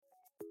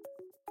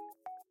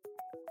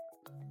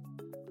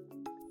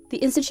The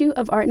Institute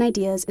of Art and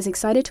Ideas is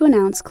excited to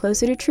announce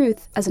Closer to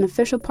Truth as an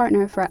official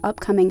partner for our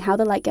upcoming How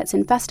the Light Gets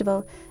In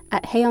festival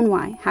at Hay on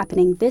Wye,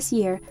 happening this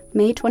year,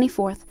 May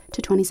 24th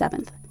to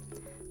 27th.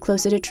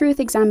 Closer to Truth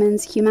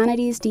examines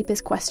humanity's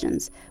deepest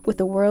questions with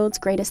the world's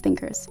greatest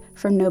thinkers,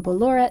 from Nobel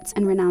laureates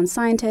and renowned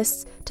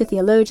scientists to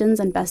theologians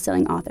and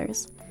best-selling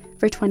authors.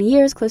 For 20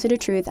 years, Closer to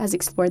Truth has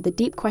explored the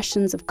deep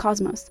questions of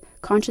cosmos,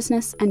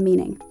 consciousness, and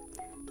meaning.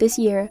 This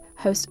year,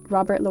 host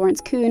Robert Lawrence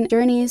Kuhn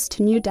journeys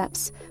to new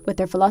depths with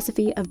their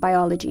Philosophy of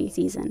Biology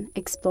season,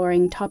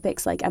 exploring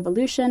topics like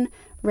evolution,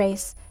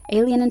 race,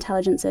 alien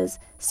intelligences,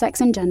 sex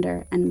and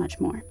gender, and much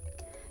more.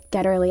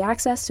 Get early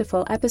access to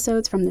full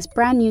episodes from this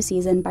brand new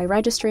season by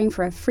registering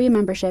for a free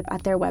membership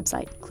at their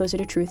website,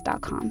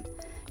 closertotruth.com.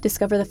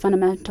 Discover the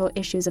fundamental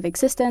issues of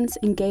existence,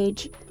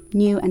 engage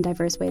new and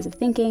diverse ways of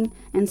thinking,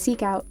 and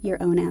seek out your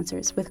own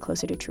answers with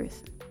Closer to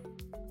Truth.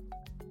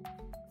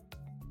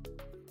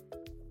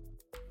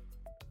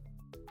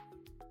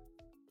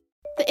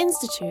 The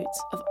Institute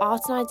of Art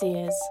and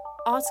Ideas,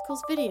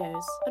 articles,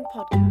 videos, and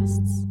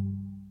podcasts.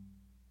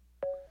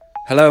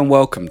 Hello and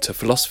welcome to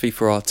Philosophy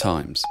for Our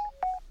Times,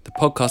 the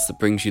podcast that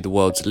brings you the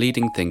world's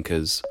leading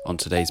thinkers on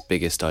today's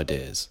biggest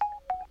ideas.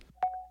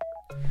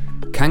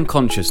 Can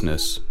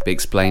consciousness be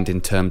explained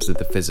in terms of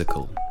the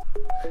physical?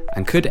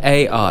 And could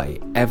AI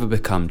ever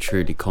become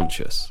truly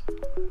conscious?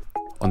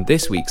 On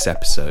this week's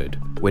episode,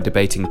 we're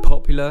debating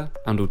popular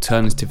and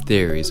alternative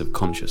theories of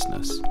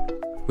consciousness.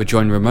 We're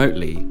joined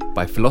remotely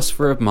by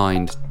philosopher of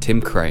mind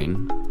Tim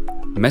Crane,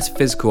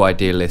 metaphysical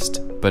idealist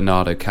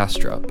Bernardo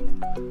Kastrup,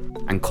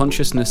 and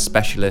consciousness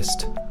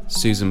specialist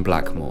Susan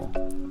Blackmore.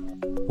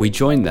 We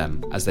join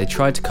them as they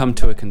try to come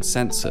to a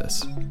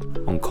consensus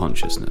on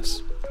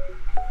consciousness.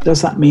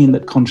 Does that mean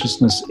that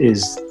consciousness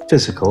is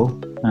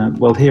physical?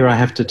 Well, here I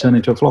have to turn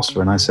into a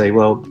philosopher and I say,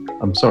 well,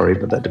 I'm sorry,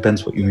 but that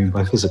depends what you mean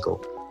by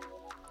physical.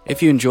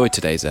 If you enjoyed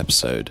today's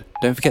episode,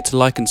 don't forget to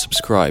like and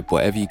subscribe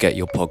wherever you get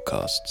your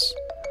podcasts.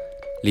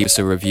 Leave us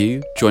a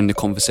review, join the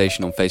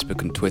conversation on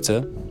Facebook and Twitter,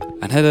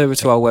 and head over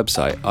to our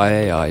website,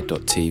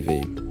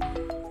 iai.tv.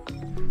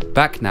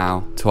 Back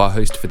now to our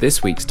host for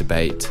this week's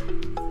debate,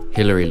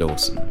 Hilary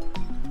Lawson.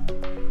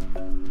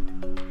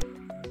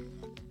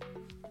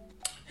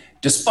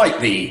 Despite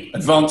the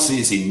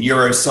advances in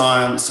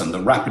neuroscience and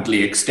the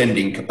rapidly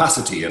extending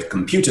capacity of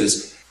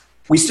computers,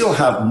 we still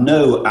have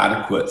no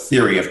adequate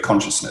theory of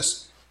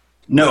consciousness,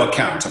 no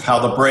account of how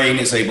the brain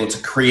is able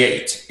to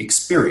create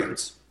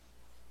experience,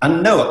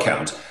 and no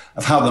account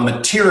of how the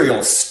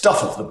material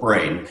stuff of the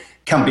brain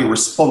can be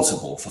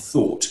responsible for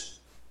thought.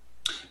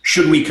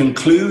 Should we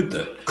conclude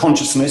that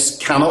consciousness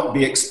cannot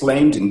be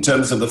explained in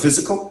terms of the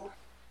physical?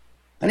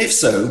 And if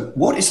so,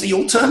 what is the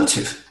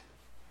alternative?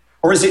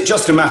 Or is it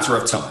just a matter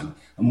of time,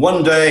 and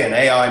one day an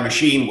AI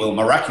machine will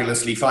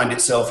miraculously find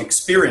itself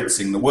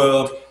experiencing the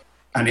world,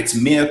 and its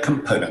mere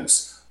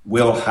components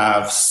will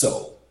have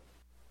soul?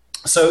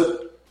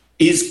 So,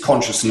 is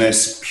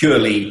consciousness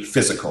purely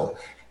physical?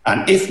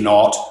 And if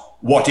not,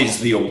 what is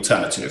the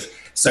alternative?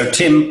 So,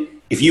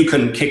 Tim, if you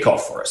can kick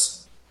off for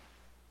us.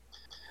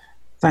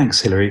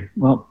 Thanks, Hilary.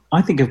 Well,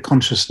 I think of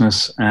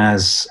consciousness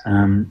as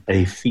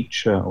a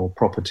feature or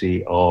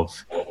property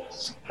of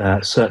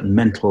certain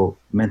mental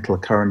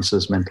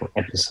occurrences, mental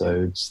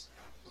episodes,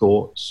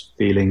 thoughts,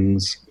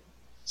 feelings,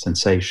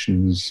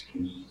 sensations,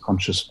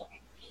 conscious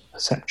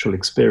perceptual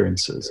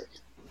experiences.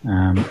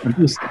 And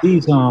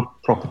these are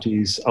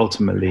properties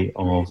ultimately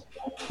of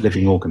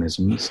living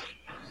organisms.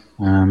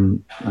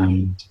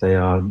 And they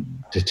are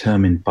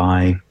determined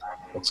by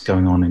what's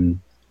going on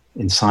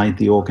inside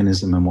the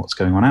organism and what's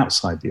going on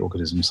outside the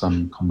organism,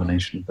 some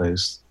combination of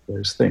those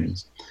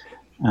things.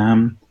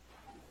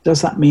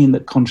 Does that mean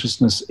that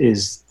consciousness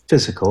is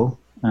physical?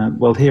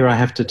 Well, here I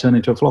have to turn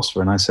into a philosopher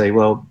and I say,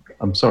 well,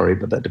 I'm sorry,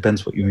 but that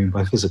depends what you mean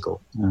by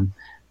physical.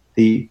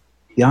 The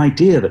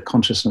idea that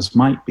consciousness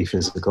might be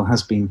physical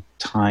has been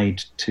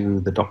tied to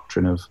the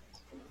doctrine of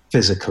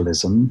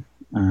physicalism,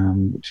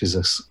 which is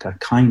a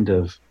kind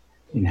of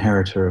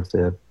inheritor of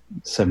the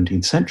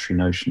 17th century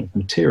notion of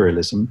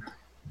materialism,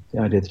 the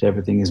idea that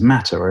everything is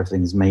matter, or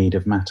everything is made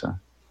of matter.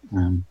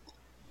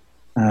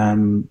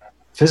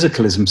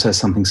 Physicalism says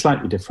something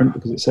slightly different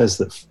because it says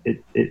that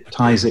it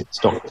ties its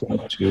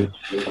doctrine to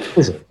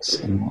physics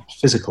and what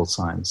physical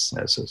science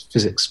says, so it's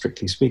physics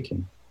strictly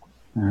speaking.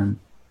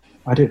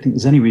 I don't think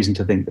there's any reason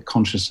to think that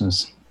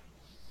consciousness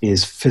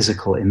is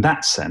physical in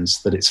that sense,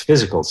 that it's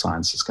physical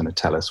science that's going to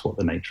tell us what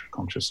the nature of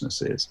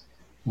consciousness is.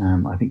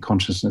 I think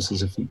consciousness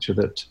is a feature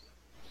that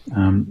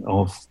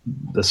of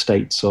the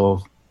states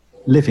of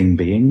living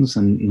beings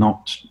and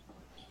not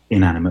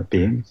inanimate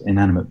beings.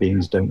 Inanimate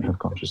beings don't have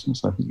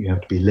consciousness. I think you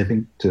have to be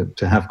living to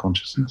have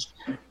consciousness.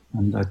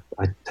 And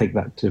I take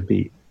that to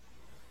be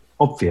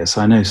obvious.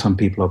 I know some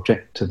people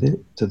object to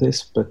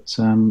this, but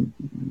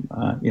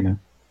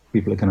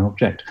people are going to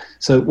object.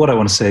 So what I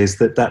want to say is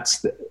that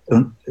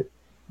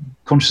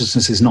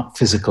consciousness is not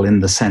physical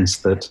in the sense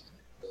that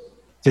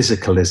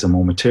physicalism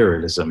or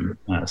materialism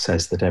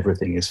says that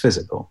everything is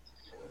physical.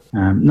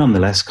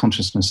 Nonetheless,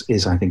 consciousness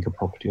is, I think, a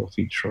property or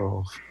feature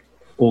of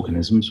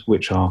organisms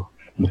which are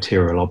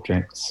material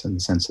objects in the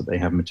sense that they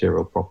have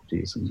material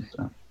properties and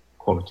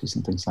qualities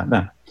and things like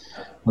that.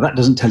 Well, that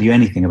doesn't tell you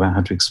anything about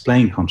how to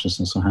explain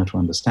consciousness or how to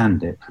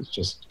understand it. It's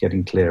just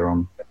getting clear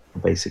on the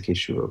basic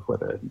issue of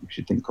whether you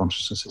should think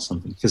consciousness is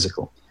something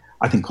physical.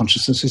 I think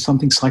consciousness is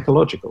something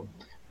psychological,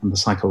 and the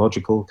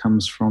psychological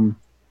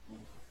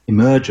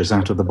emerges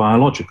out of the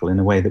biological in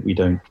a way that we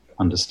don't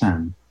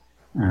understand.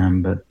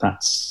 But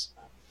that's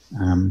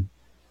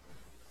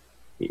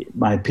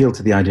my appeal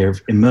to the idea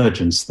of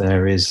emergence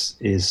there is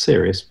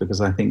serious,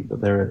 because I think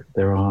that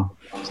there are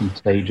some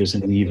stages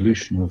in the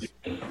evolution of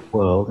the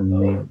world and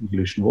the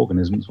evolution of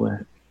organisms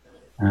where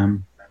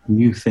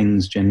new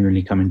things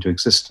genuinely come into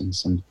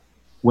existence, and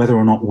whether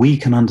or not we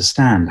can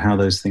understand how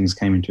those things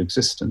came into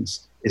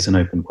existence is an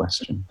open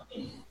question.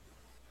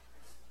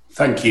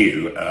 Thank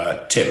you,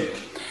 Tim.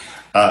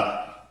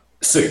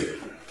 Sue.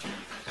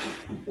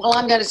 Well,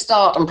 I'm going to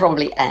start and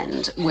probably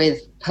end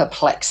with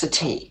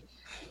perplexity.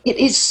 It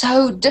is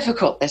so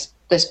difficult,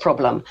 this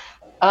problem.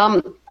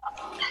 I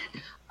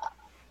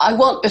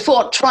want,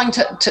 before trying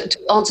to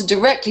answer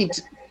directly,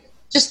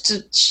 just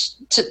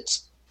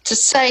to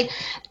say,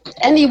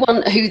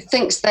 anyone who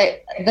thinks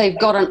they've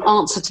got an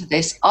answer to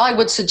this, I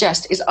would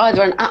suggest is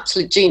either an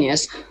absolute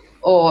genius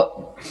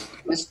or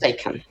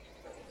mistaken.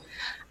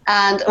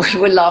 And we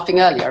were laughing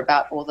earlier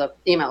about all the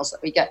emails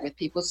that we get with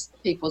people's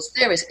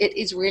theories. It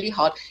is really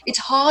hard. It's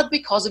hard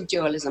because of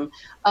dualism.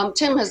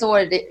 Tim has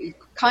already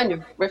kind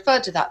of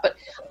referred to that, but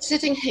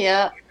sitting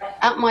here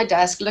at my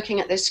desk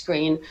looking at this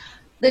screen,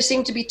 there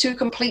seem to be two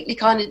completely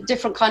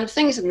different kind of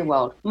things in the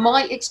world.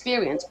 My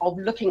experience of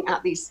looking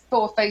at these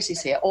four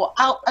faces here, or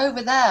out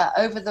over there,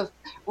 over the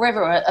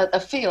river, at the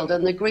field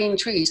and the green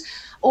trees,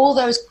 all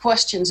those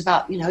questions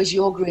about, is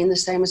your green the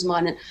same as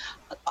mine? And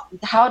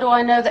how do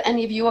I know that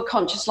any of you are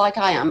conscious like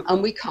I am?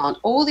 And we can't.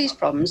 All these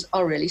problems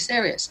are really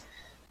serious.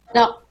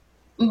 Now,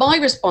 my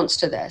response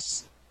to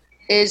this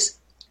is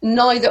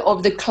neither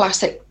of the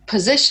classic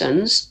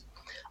positions,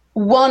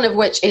 one of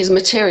which is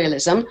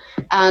materialism,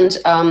 and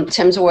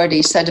Tim's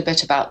already said a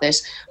bit about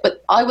this,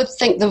 but I would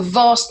think the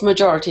vast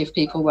majority of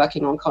people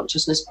working on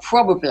consciousness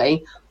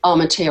probably are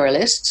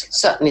materialists,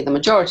 certainly the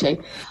majority.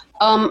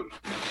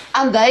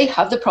 And they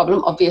have the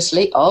problem,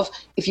 obviously, of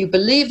if you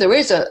believe there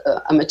is a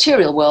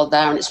material world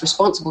there and it's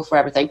responsible for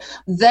everything,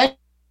 then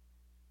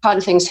kind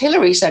of things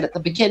Hilary said at the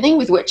beginning,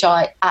 with which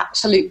I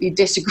absolutely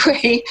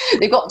disagree.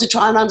 They've got to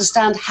try and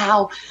understand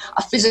how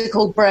a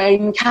physical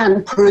brain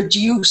can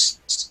produce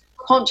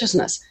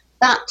consciousness.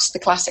 That's the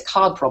classic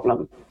hard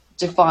problem,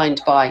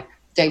 defined by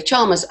Dave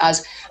Chalmers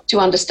as to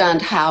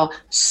understand how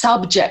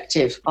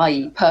subjective,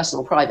 i.e.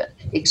 personal, private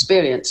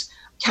experience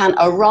can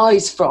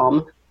arise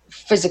from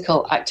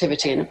physical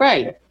activity in the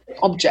brain,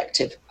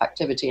 objective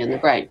activity in the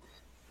brain.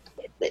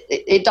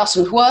 It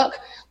doesn't work.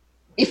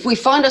 If we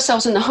find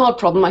ourselves in the hard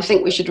problem, I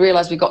think we should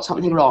realize we've got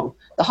something wrong.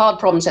 The hard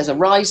problem says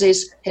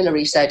arises,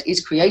 Hilary said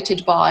is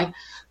created by.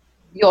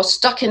 You're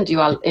stuck in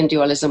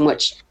dualism,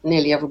 which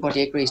nearly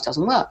everybody agrees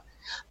doesn't work.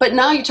 But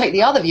now you take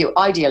the other view,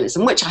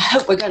 idealism, which I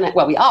hope we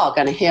are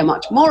going to hear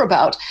much more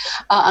about.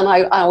 And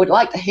I would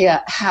like to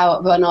hear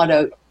how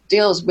Bernardo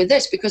deals with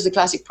this, because the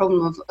classic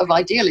problem of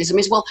idealism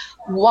is, well,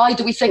 why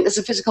do we think there's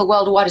a physical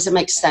world, or why does it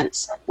make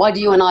sense? Why do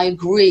you and I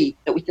agree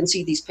that we can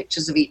see these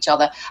pictures of each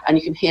other and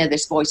you can hear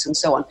this voice and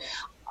so on?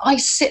 I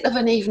sit of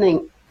an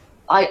evening,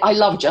 I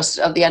love just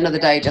at the end of the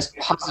day just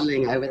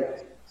puzzling over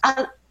this.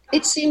 And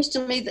it seems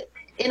to me that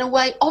in a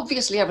way,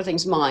 obviously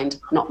everything's mind,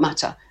 not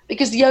matter,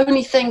 because the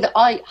only thing that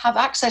I have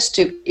access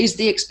to is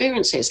the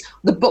experiences,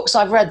 the books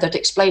I've read that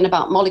explain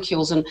about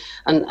molecules and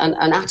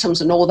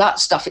atoms and all that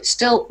stuff. It's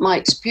still my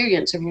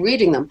experience of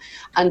reading them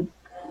and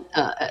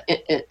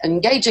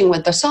engaging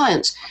with the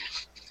science.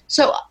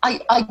 So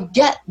I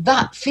get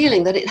that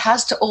feeling that it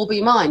has to all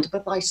be mind,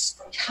 but I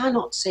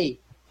cannot see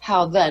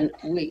how then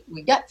we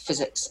get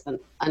physics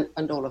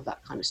and all of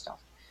that kind of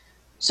stuff.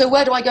 So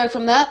where do I go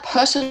from there?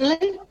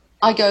 Personally,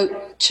 I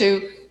go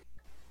to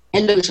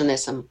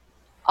illusionism.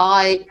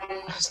 I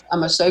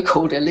am a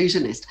so-called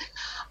illusionist.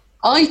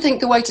 I think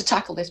the way to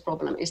tackle this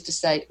problem is to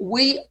say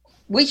we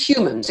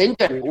humans in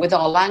general, with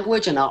our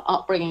language and our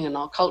upbringing and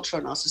our culture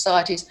and our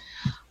societies,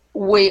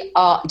 we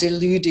are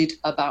deluded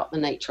about the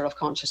nature of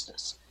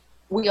consciousness.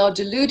 We are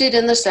deluded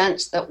in the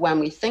sense that when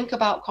we think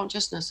about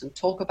consciousness and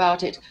talk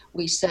about it,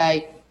 we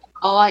say,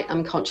 I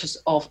am conscious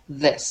of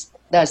this.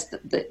 There's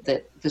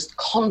the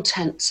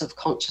contents of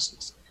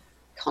consciousness.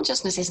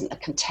 Consciousness isn't a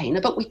container,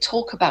 but we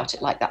talk about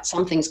it like that.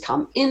 Some things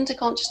come into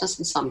consciousness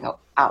and some go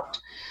out.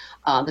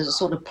 There's a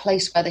sort of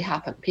place where they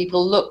happen.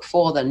 People look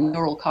for the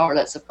neural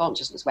correlates of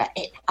consciousness, where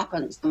it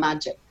happens, the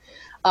magic.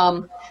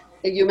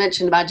 You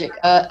mentioned magic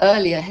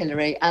earlier,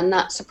 Hilary, and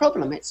that's a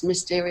problem. It's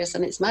mysterious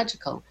and it's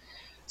magical.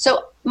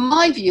 So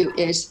my view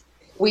is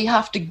we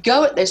have to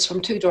go at this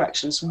from two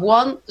directions.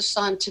 One, the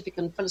scientific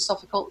and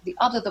philosophical, the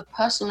other, the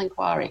personal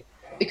inquiry.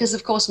 Because,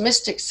 of course,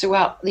 mystics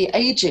throughout the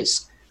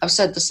ages have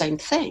said the same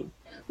thing.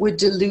 We're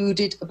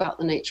deluded about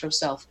the nature of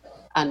self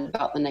and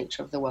about the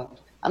nature of the world.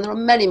 And there are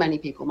many, many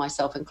people,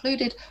 myself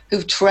included,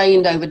 who've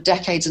trained over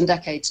decades and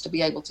decades to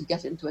be able to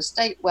get into a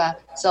state where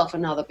self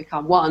and other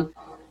become one.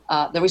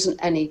 There isn't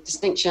any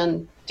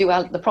distinction.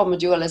 The problem of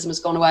dualism has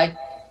gone away.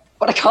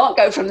 But I can't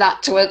go from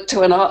that to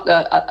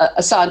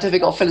a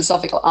scientific or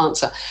philosophical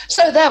answer.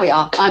 So there we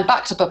are. I'm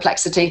back to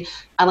perplexity.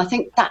 And I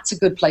think that's a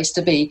good place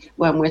to be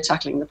when we're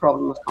tackling the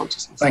problem of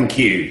consciousness. Thank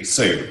you,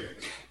 Sue.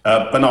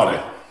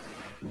 Bernardo.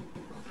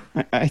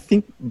 I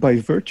think by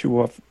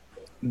virtue of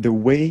the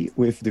way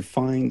we've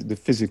defined the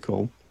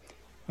physical,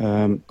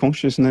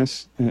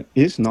 consciousness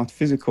is not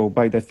physical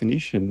by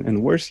definition,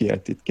 and worse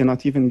yet, it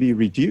cannot even be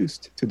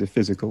reduced to the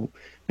physical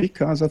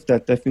because of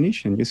that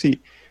definition. You see,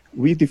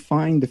 we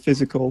define the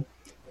physical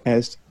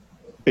as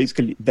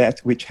basically that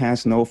which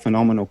has no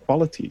phenomenal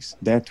qualities,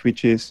 that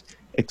which is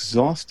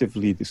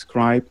exhaustively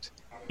described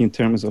in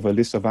terms of a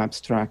list of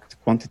abstract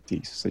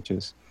quantities such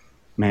as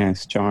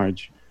mass,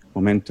 charge,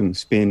 momentum,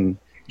 spin,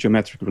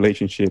 geometric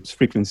relationships,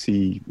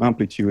 frequency,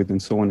 amplitude,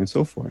 and so on and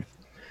so forth.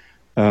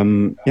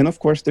 And of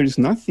course, there is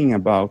nothing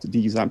about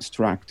these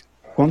abstract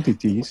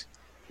quantities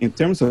in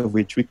terms of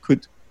which we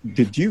could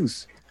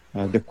deduce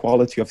the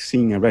quality of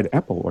seeing a red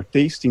apple or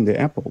tasting the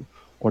apple,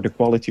 or the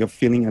quality of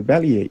feeling a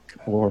bellyache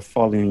or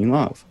falling in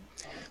love.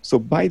 So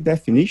by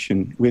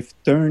definition, we've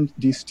turned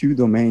these two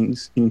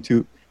domains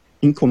into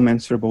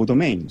incommensurable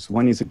domains.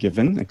 One is a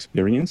given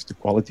experience, the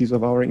qualities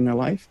of our inner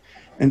life,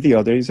 and the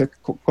other is a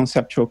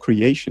conceptual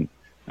creation,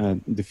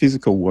 the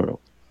physical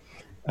world.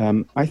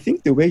 I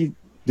think the way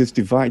this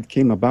divide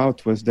came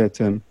about was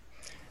that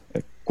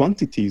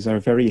quantities are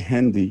very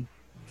handy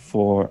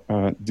for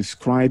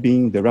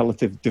describing the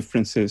relative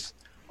differences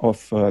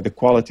of the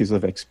qualities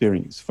of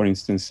experience. For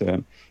instance,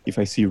 if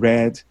I see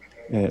red,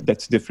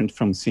 that's different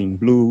from seeing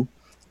blue,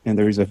 and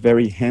there is a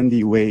very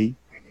handy way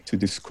to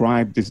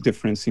describe this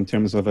difference in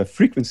terms of a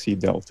frequency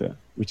delta,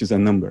 which is a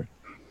number.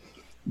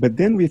 But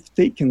then we've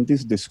taken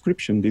this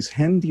description, this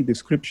handy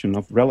description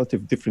of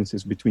relative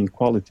differences between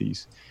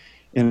qualities,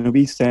 and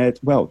we said,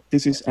 well,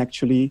 this is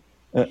actually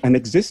an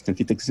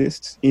existent. It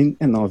exists in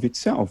and of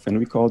itself, and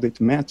we called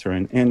it matter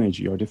and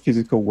energy, or the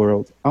physical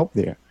world out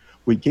there.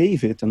 We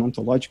gave it an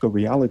ontological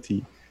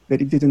reality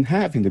that it didn't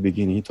have in the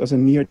beginning. It was a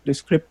mere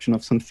description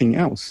of something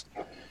else.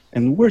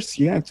 And worse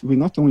yet, we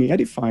not only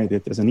edified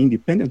it as an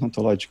independent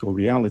ontological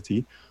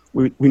reality,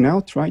 we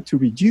now try to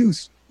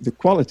reduce the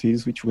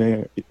qualities,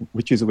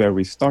 which is where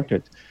we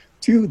started,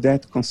 to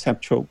that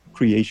conceptual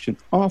creation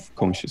of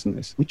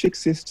consciousness, which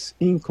exists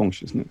in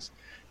consciousness.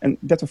 And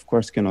that, of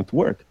course, cannot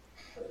work.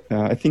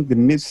 I think the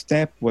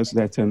misstep was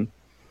that,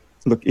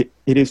 look, it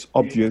is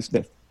obvious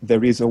that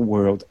there is a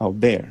world out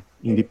there,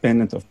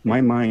 independent of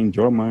my mind,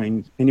 your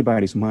mind,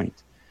 anybody's mind.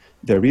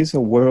 There is a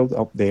world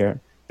out there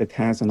that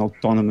has an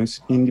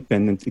autonomous,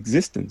 independent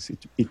existence.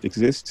 It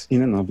exists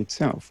in and of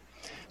itself.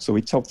 So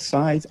it's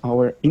outside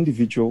our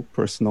individual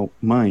personal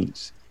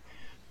minds.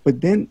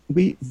 But then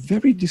we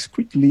very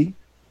discreetly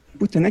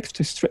put an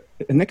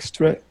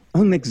extra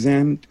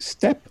unexamined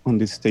step on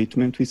this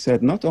statement. We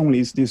said, not only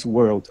is this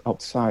world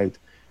outside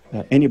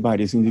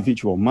anybody's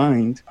individual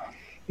mind,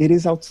 it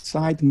is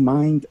outside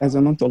mind as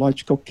an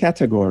ontological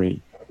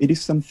category. It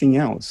is something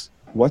else.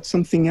 What's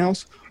something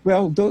else?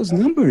 Well, those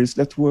numbers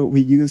that we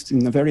used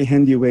in a very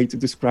handy way to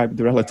describe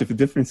the relative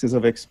differences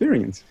of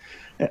experience.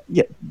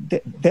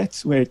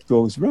 That's where it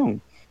goes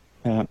wrong.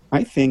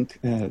 I think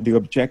the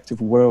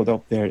objective world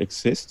out there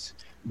exists,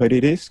 but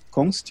it is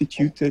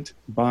constituted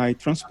by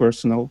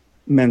transpersonal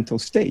mental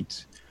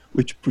states,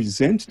 which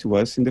present to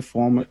us in the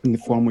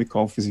form we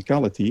call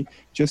physicality,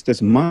 just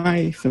as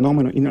my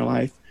phenomenal inner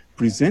life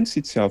presents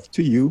itself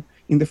to you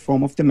in the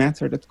form of the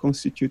matter that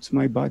constitutes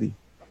my body.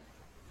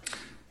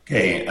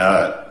 Okay,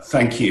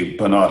 thank you,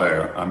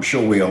 Bernardo. I'm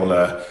sure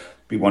we'll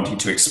be wanting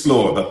to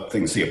explore the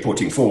things that you're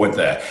putting forward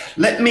there.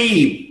 Let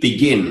me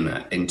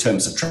begin in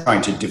terms of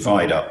trying to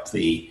divide up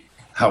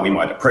how we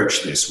might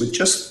approach this with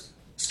just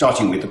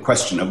starting with the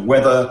question of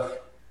whether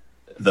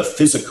the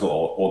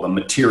physical or the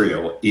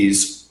material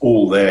is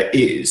all there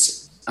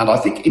is. And I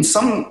think in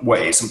some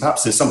ways, and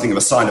perhaps there's something of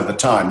a sign of the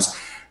times,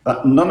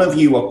 that none of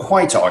you are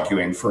quite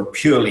arguing for a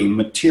purely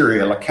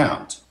material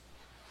account.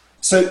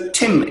 So,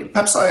 Tim,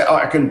 perhaps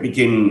I can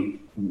begin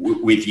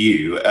with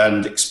you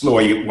and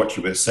explore what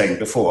you were saying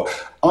before.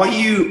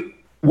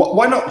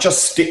 Why not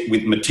just stick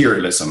with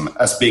materialism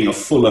as being a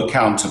full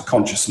account of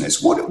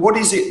consciousness? What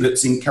is it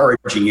that's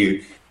encouraging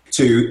you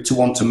to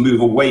want to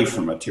move away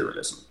from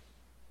materialism?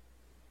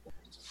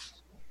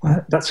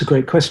 Well, that's a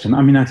great question.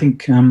 I mean, I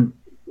think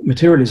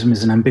materialism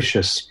is an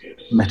ambitious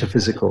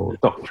metaphysical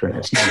doctrine.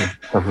 It's not a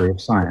discovery of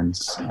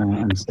science.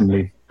 And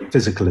similarly,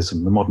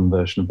 physicalism, the modern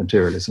version of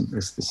materialism,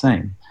 is the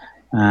same.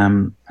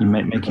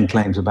 Making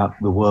claims about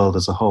the world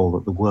as a whole,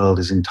 that the world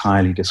is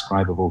entirely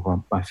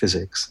describable by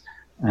physics,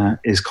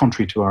 is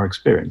contrary to our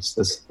experience.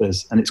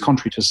 And it's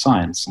contrary to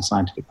science and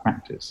scientific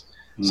practice.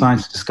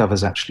 Science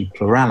discovers actually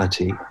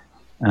plurality.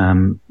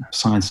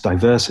 Science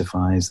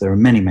diversifies. There are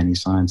many, many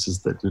sciences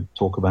that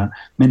talk about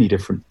many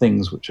different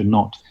things which are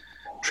not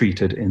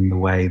treated in the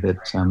way that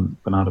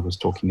Bernardo was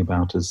talking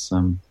about as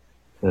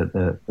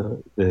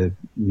the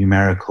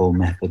numerical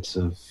methods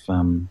of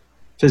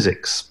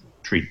physics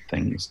treat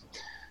things.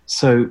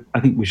 So I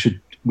think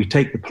we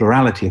take the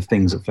plurality of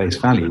things at face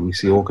value. We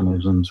see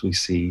organisms, we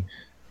see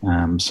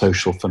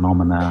social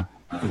phenomena,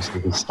 we see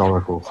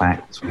historical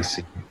facts, we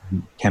see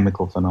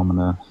chemical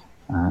phenomena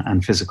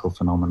and physical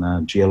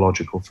phenomena,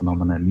 geological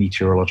phenomena,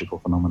 meteorological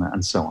phenomena,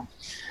 and so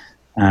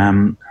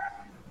on.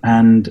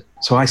 And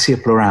so I see a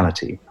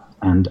plurality,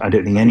 and I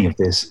don't think any of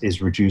this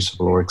is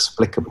reducible or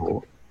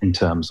explicable in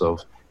terms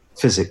of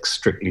physics,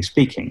 strictly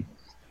speaking.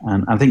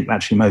 And I think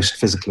actually most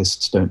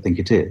physicalists don't think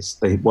it is.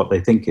 What they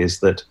think is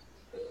that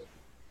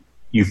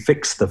you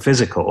fix the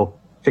physical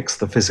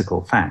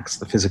facts,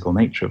 the physical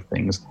nature of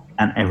things,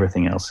 and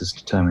everything else is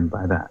determined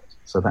by that.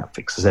 So that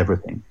fixes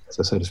everything,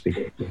 so to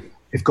speak.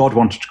 If God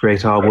wanted to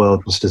create our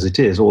world just as it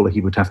is, all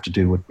he would have to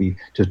do would be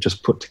to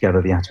just put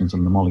together the atoms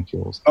and the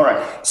molecules. All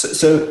right.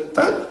 So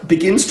that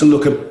begins to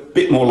look a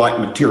bit more like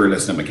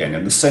materialism again,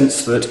 in the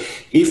sense that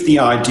if the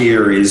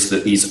idea is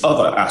that these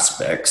other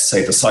aspects,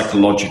 say the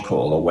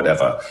psychological or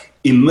whatever,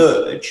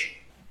 emerge,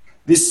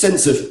 this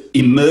sense of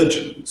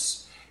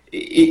emergence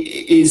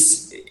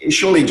is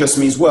surely just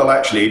means, well,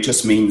 actually, it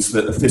just means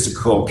that the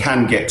physical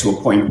can get to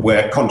a point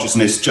where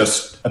consciousness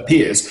just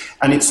appears.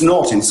 And it's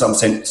not, in some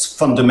sense,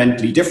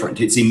 fundamentally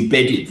different. It's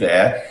embedded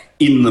there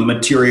in the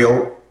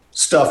material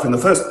stuff in the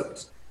first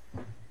place.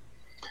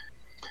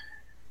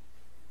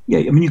 Yeah,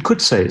 I mean, you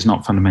could say it's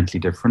not fundamentally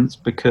different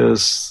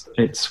because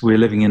we're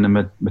living in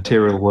a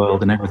material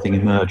world and everything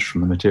emerged from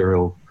the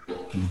material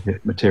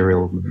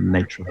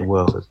nature of the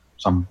world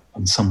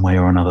in some way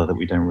or another that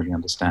we don't really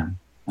understand.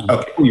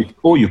 Okay.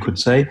 Or you could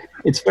say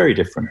it's very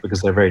different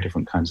because they're very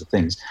different kinds of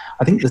things.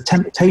 I think the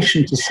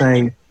temptation to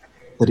say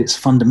that it's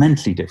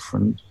fundamentally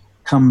different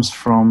comes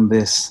from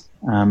this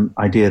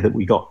idea that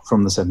we got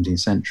from the 17th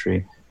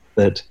century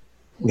that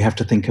we have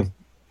to think of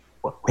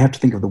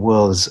the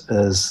world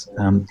as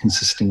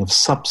consisting of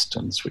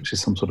substance, which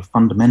is some sort of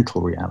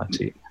fundamental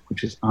reality,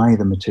 which is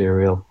either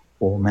material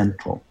or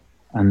mental.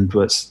 And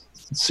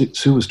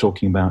Sue was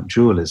talking about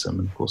dualism,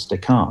 and of course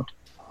Descartes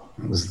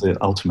was the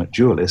ultimate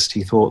dualist.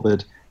 He thought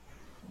that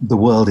the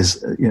world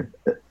is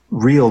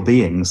real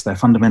beings, their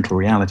fundamental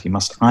reality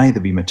must either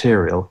be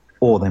material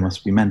or they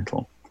must be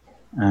mental.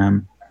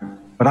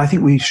 But I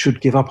think we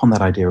should give up on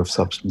that idea of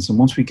substance. And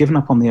once we've given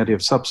up on the idea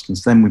of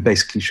substance, then we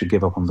basically should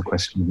give up on the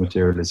question of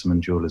materialism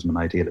and dualism and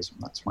idealism.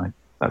 That's my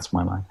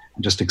line.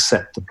 And just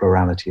accept the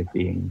plurality of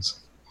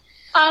beings.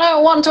 I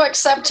don't want to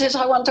accept it.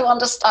 I want to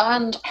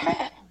understand.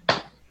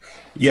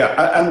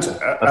 Yeah, and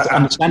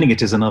understanding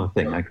it is another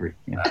thing. I agree.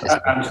 Yeah,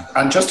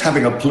 and just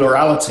having a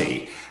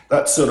plurality,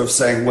 that's sort of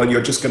saying, well,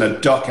 you're just going to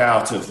duck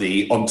out of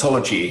the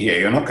ontology here.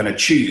 You're not going to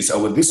choose,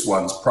 oh, well, this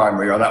one's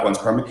primary or that one's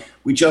primary.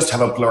 We just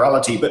have a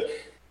plurality. But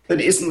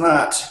isn't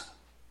that,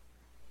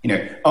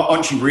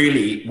 aren't you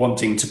really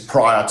wanting to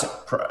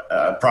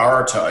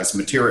prioritize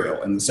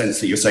material in the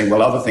sense that you're saying,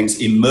 well, other things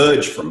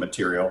emerge from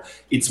material.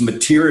 It's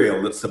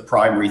material that's the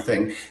primary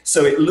thing.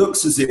 So it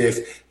looks as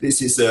if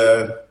this is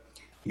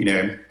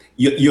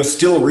you're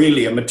still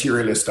really a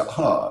materialist at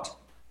heart.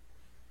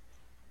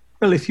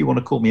 Well, if you want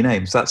to call me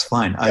names, that's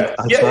fine. I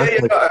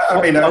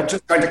mean, I'm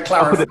just trying to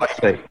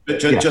clarify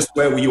just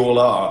where we all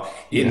are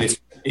in this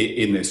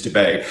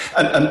debate.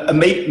 And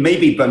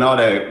maybe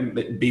Bernardo,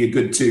 be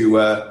good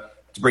to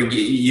bring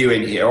you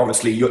in here.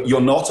 Obviously,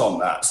 you're not on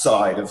that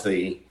side of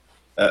the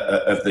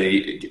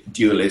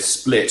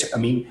dualist split. I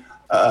mean,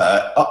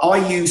 are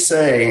you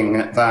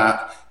saying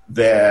that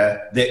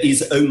there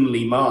is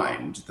only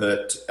mind,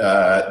 that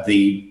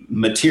the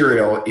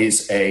material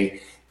is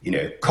a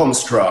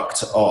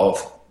construct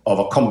of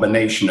a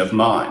combination of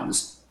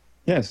minds?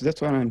 Yes,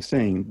 that's what I'm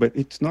saying. But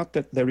it's not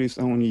that there is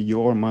only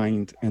your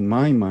mind and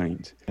my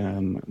mind.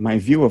 My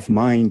view of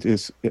mind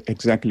is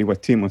exactly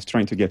what Tim was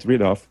trying to get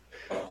rid of,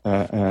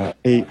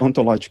 a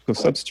ontological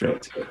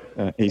substrate,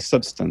 a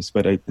substance.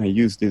 But I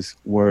use this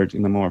word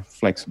in a more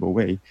flexible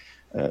way.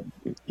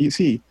 You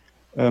see,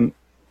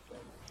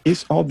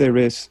 is all there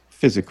is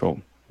physical?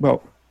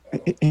 Well,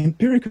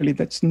 empirically,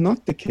 that's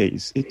not the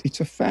case. It's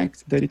a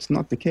fact that it's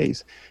not the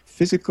case.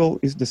 Physical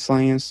is the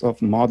science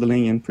of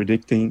modeling and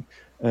predicting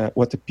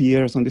what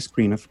appears on the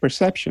screen of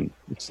perception.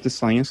 It's the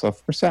science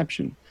of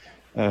perception.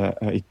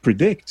 It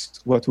predicts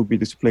what will be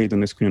displayed on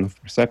the screen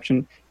of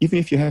perception, even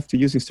if you have to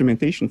use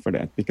instrumentation for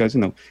that, because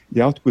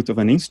the output of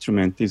an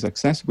instrument is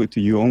accessible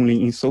to you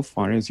only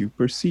insofar as you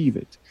perceive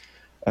it.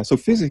 So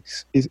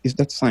physics is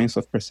that science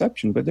of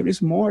perception, but there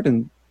is more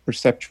than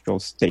perceptual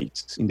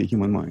states in the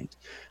human mind.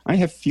 I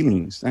have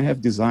feelings, I have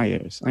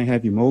desires, I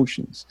have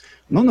emotions,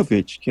 none of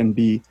which can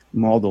be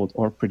modeled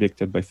or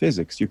predicted by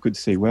physics. You could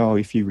say, well,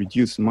 if you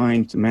reduce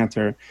mind to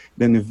matter,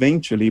 then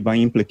eventually, by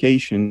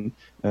implication,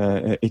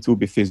 it will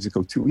be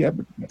physical too. Yeah,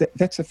 but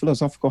that's a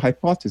philosophical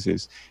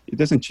hypothesis. It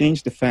doesn't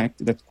change the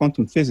fact that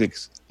quantum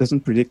physics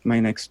doesn't predict my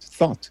next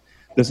thought,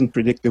 doesn't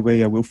predict the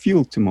way I will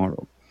feel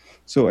tomorrow.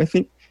 So I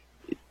think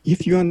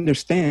if you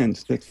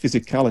understand that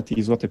physicality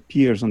is what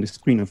appears on the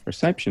screen of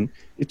perception,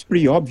 it's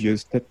pretty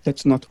obvious that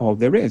that's not all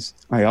there is.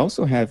 I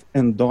also have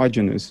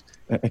endogenous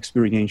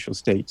experiential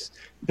states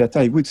that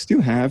I would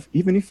still have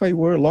even if I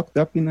were locked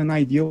up in an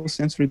ideal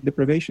sensory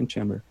deprivation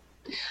chamber.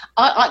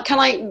 Can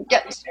I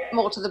get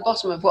more to the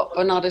bottom of what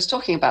Bernardo's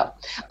talking about?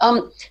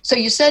 So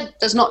you said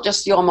there's not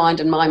just your mind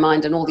and my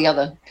mind and all the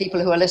other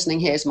people who are listening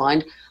here's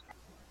mind,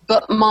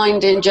 but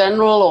mind in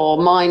general,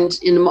 or mind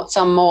in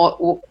some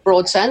more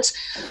broad sense.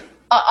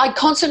 I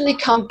constantly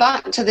come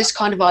back to this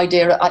kind of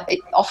idea,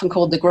 often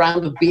called the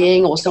ground of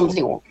being or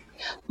something, or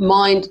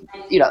mind,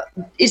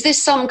 is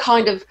this some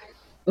kind of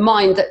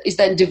mind that is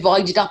then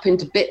divided up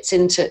into bits,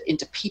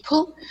 into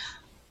people?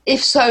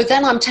 If so,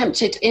 then I'm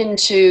tempted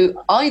into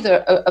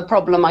either a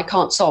problem I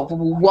can't solve,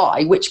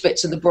 why, which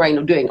bits of the brain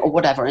are doing, or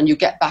whatever, and you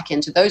get back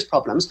into those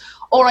problems,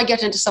 or I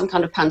get into some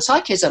kind of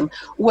panpsychism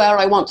where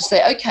I want to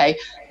say, okay,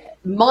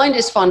 mind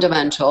is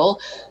fundamental,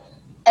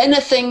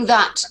 anything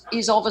that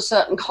is of a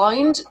certain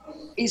kind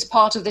is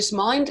part of this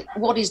mind.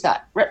 What is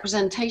that?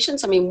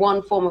 Representations? I mean,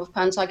 one form of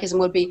panpsychism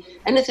would be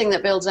anything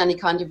that builds any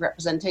kind of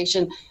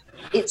representation.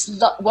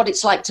 What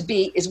it's like to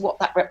be is what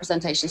that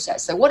representation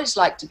says. So what it's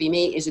like to be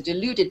me is a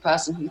deluded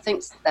person who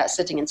thinks they're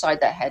sitting inside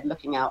their head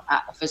looking out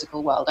at a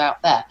physical world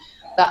out there.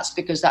 That's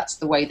because that's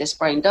the way this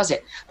brain does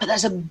it. But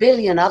there's a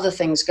billion other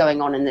things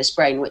going on in this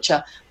brain which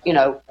are,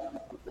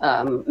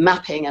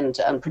 mapping and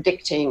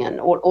predicting and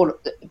all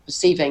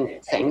perceiving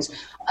things.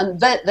 And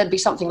there'd be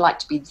something like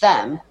to be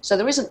them. So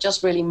there isn't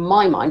just really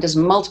my mind, there's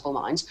multiple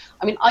minds.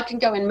 I mean, I can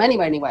go in many,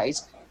 many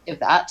ways of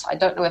that. I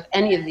don't know if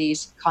any of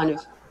these kind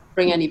of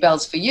ring any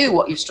bells for you,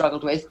 what you've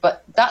struggled with,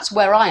 but that's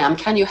where I am.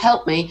 Can you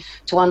help me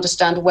to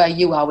understand where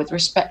you are with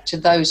respect to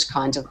those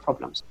kinds of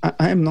problems?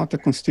 I am not a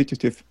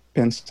constitutive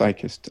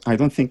panpsychist. I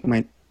don't think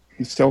my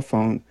cell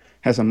phone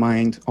has a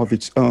mind of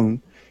its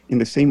own in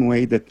the same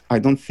way that I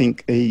don't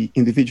think a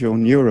individual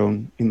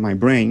neuron in my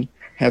brain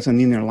has an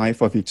inner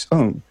life of its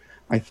own.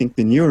 I think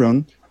the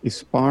neuron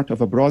is part of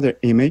a broader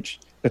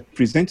image that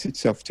presents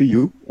itself to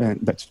you,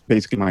 and that's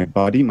basically my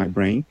body, my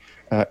brain,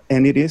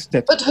 and it is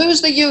that... But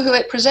who's the you who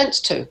it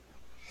presents to?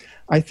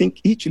 I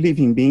think each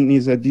living being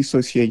is a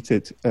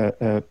dissociated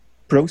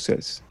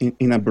process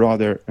in a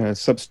broader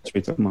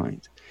substrate of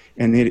mind.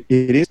 And it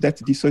is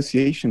that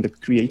dissociation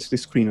that creates the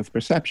screen of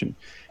perception.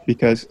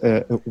 Because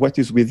what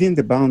is within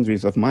the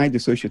boundaries of my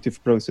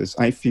dissociative process,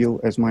 I feel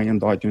as my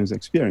endogenous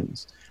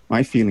experience,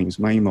 my feelings,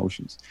 my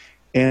emotions.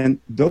 And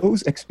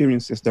those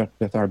experiences that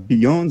are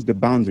beyond the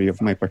boundary of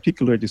my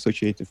particular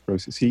dissociative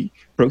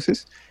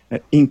process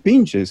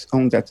impinges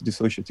on that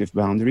dissociative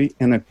boundary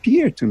and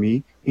appear to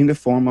me in the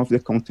form of the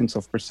contents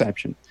of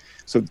perception.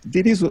 So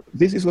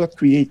this is what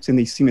creates an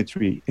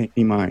asymmetry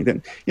in mind.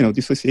 And,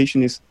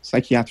 dissociation is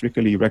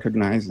psychiatrically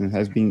recognized and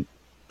has been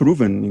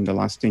proven in the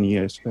last 10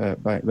 years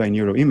by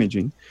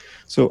neuroimaging.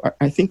 So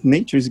I think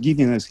nature is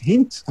giving us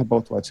hints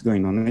about what's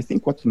going on. And I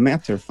think what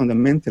matter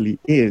fundamentally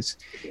is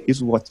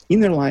what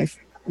inner life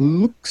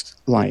looks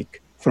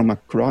like from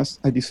across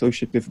a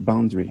dissociative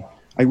boundary.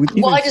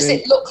 Why does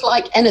it look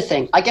like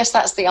anything? I guess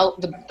that's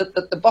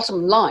the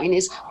bottom line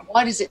is,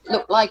 why does it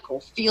look like or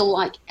feel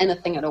like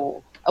anything at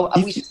all?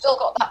 We've still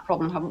got that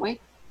problem, haven't we?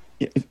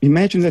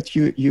 Imagine that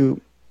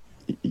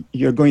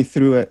you're going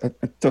through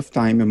a tough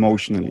time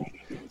emotionally.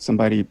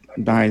 Somebody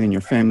died in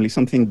your family,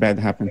 something bad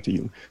happened to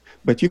you.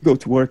 But you go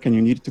to work and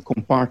you need to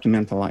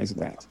compartmentalize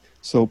that.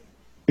 So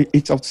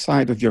it's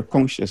outside of your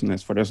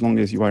consciousness for as long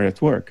as you are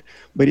at work,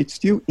 but it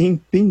still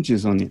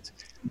impinges on it.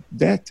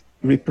 That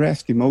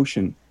repressed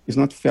emotion is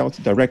not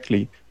felt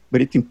directly,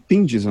 but it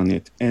impinges on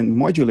it and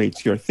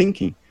modulates your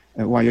thinking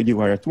while you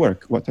are at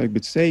work. What I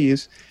would say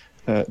is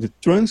the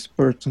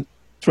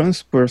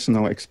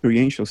transpersonal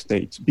experiential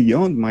states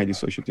beyond my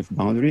dissociative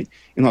boundary,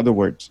 in other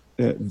words,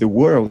 the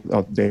world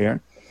out there,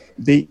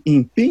 they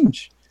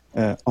impinge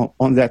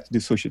on that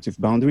dissociative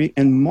boundary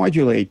and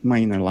modulate my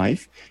inner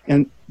life.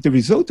 And the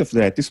result of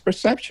that is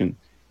perception,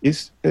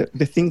 is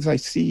the things I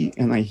see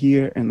and I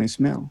hear and I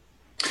smell.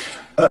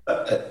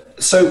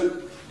 So,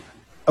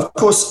 of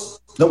course,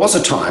 there was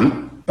a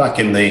time back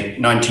in the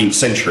 19th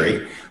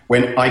century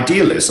when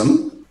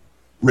idealism,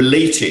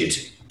 related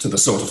to the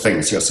sort of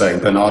things you're saying,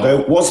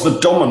 Bernardo, was the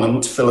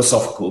dominant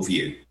philosophical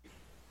view.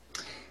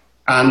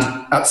 And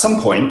at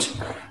some point,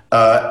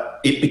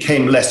 it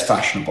became less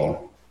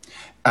fashionable.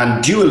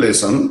 And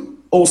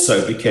dualism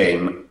also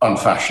became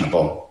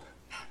unfashionable.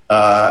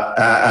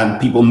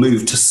 And people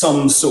moved to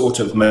some sort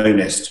of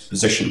monist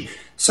position.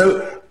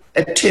 So,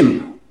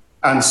 Tim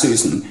and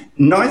Susan,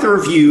 neither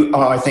of you,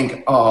 I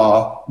think,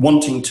 are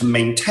wanting to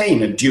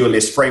maintain a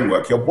dualist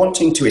framework. You're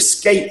wanting to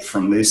escape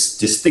from this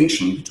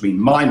distinction between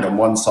mind on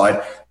one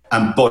side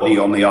and body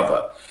on the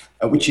other,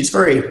 which is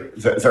very,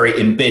 very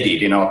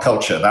embedded in our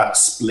culture, that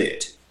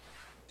split.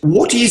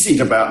 What is it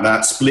about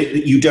that split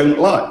that you don't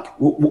like?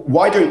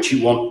 Why don't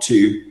you want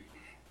to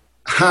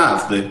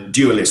have the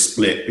dualist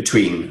split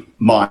between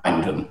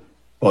mind and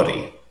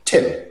body?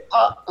 Tim?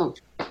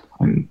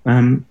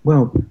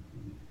 Well,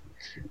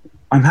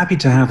 I'm happy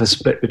to have a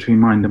split between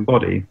mind and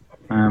body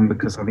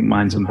because I think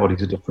minds and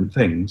bodies are different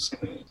things.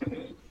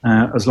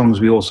 As long as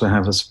we also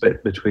have a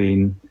split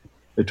between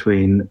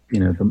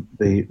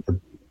the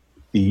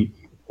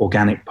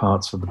organic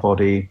parts of the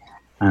body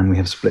and we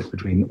have split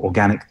between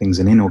organic things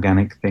and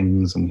inorganic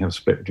things, and we have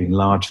split between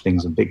large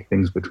things and big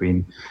things,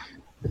 between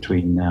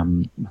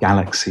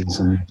galaxies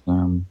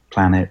and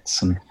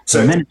planets, and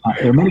there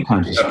are many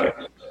kinds of split.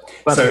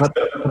 But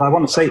I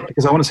want to say,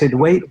 the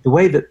way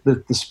that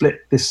the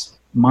split, this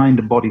mind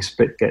and body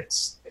split,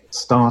 gets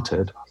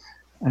started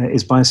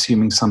is by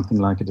assuming something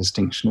like a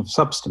distinction of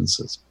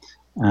substances.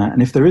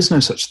 And if there is no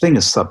such thing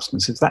as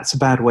substance, if that's a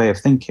bad way of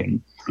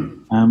thinking,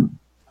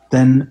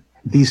 then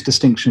these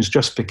distinctions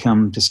just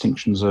become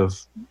distinctions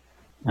of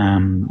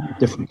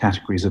different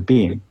categories of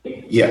being.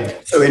 Yeah.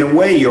 So in a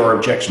way, your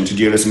objection to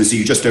dualism is that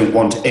you just don't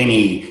want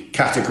any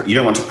category. You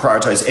don't want to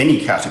prioritize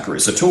any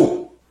categories at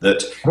all. I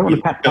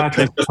don't want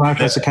to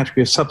prioritize the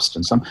category of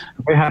substance. I'm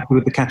very happy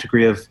with the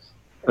category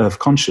of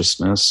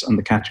consciousness and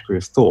the category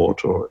of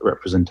thought or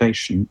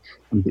representation,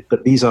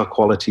 but these are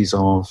qualities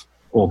of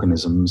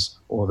organisms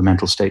or the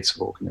mental states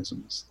of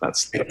organisms. I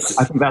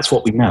think that's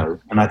what we know,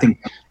 and I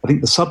think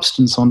the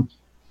substance on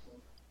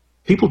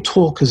people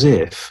talk as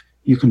if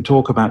you can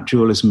talk about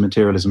dualism,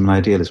 materialism, and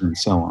idealism, and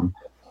so on,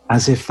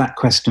 as if that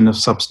question of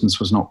substance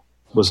was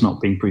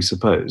not being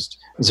presupposed,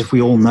 as if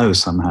we all know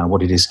somehow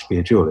what it is to be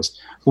a dualist.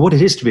 But what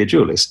it is to be a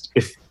dualist,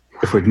 if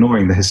we're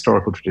ignoring the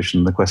historical tradition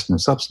and the question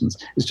of substance,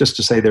 is just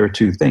to say there are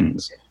two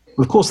things.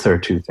 Well, of course there are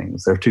two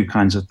things. There are two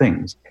kinds of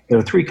things. There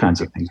are three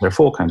kinds of things. There are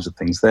four kinds of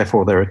things.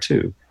 Therefore, there are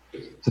two.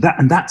 So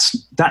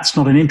that's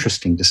not an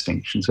interesting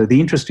distinction. So the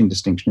interesting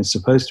distinction is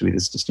supposed to be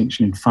this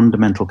distinction in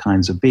fundamental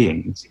kinds of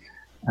beings,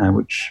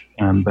 which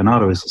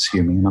Bernardo is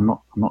assuming, and I'm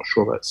not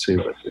sure that's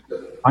Sue.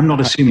 I'm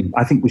not assuming.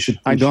 I think we should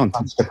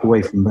step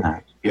away from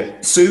that. Yeah,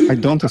 Sue, I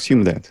don't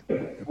assume that.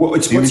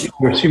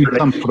 You're assuming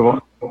some sort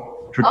of.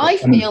 I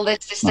feel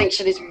this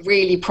distinction is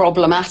really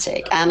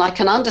problematic, and I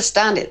can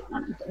understand it.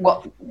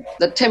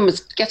 That Tim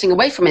was getting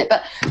away from it,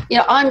 but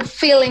I'm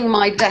feeling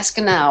my desk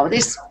now.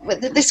 This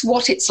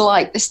what it's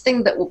like. This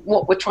thing that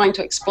what we're trying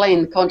to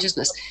explain,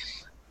 consciousness.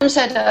 Tim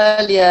said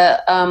earlier,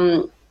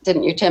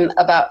 didn't you, Tim,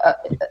 about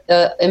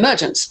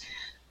emergence,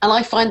 and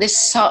I find this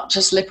such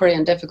a slippery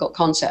and difficult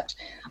concept.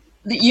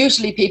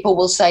 Usually people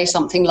will say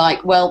something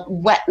like, well,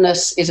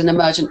 wetness is an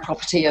emergent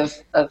property of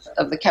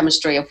the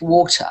chemistry of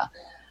water.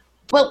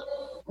 Well,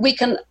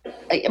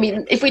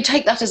 if we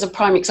take that as a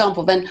prime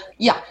example, then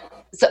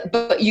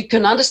but you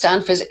can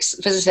understand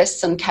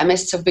physicists and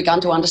chemists have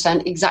begun to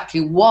understand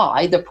exactly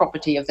why the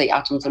property of the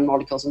atoms and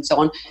molecules and so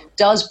on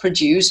does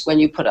produce, when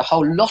you put a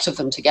whole lot of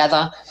them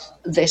together,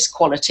 this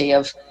quality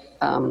of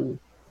having,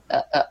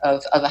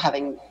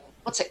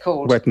 what's it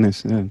called?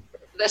 Wetness, yeah.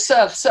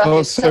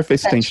 The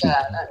surface tension.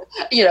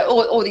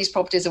 All these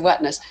properties of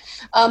wetness.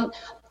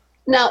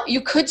 Now,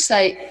 you could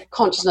say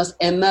consciousness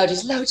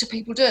emerges, loads of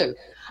people do,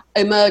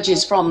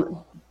 emerges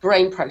from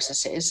brain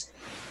processes.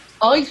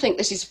 I think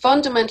this is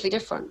fundamentally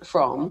different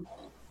from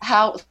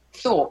how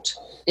thought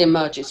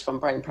emerges from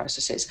brain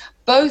processes.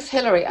 Both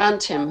Hilary and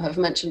Tim have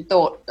mentioned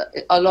thought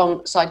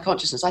alongside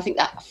consciousness. I think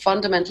that's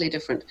fundamentally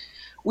different.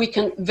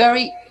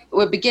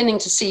 We're beginning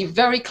to see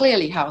very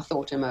clearly how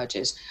thought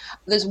emerges.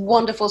 There's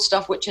wonderful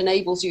stuff which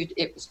enables you,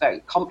 it's very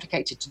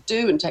complicated to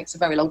do and takes a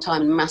very long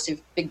time and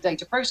massive big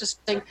data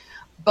processing,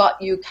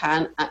 but you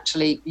can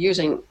actually,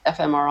 using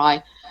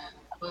fMRI,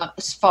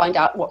 find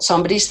out what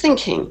somebody's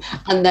thinking,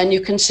 and then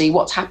you can see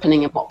what's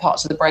happening in what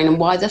parts of the brain and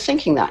why they're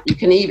thinking that.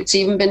 It's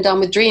even been done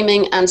with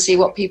dreaming and see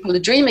what people are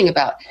dreaming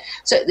about.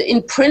 So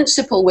in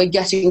principle, we're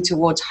getting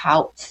towards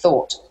how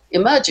thought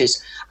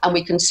emerges, and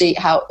we can see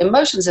how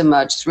emotions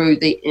emerge through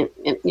the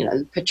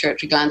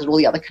pituitary gland and all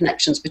the other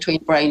connections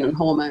between brain and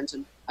hormones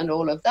and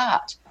all of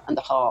that, and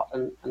the heart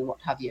and what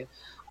have you.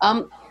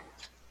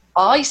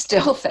 I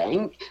still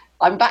think,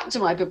 I'm back to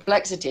my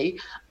perplexity,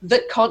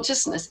 that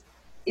consciousness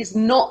is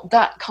not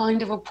that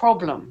kind of a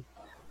problem.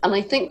 And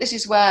I think this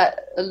is where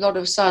a lot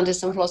of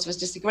scientists and philosophers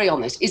disagree on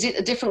this. Is it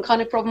a different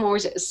kind of problem, or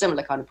is it a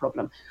similar kind of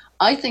problem?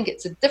 I think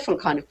it's a different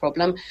kind of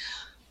problem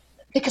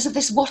because of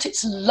this, what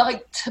it's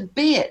like to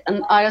be it.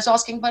 And I was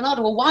asking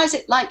Bernardo, well, why is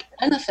it like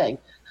anything?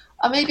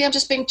 Maybe I'm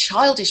just being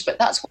childish, but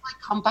that's what I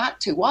come back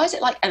to. Why is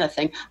it like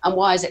anything, and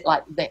why is it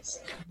like this?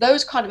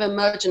 Those kind of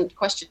emergent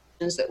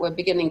questions that we're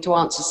beginning to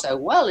answer so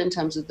well in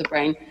terms of the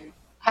brain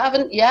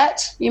haven't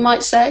yet, you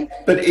might say.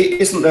 But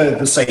isn't there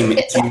the same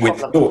issue with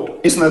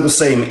thought? Isn't there the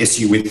same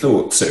issue with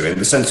thought, Sue, in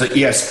the sense that,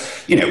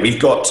 yes, we've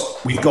got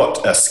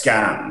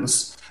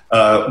scans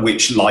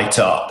which light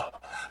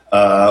up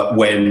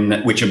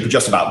which are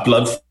just about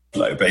blood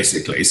flow,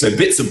 basically. So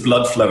bits of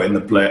blood flow in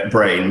the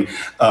brain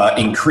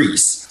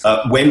increase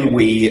when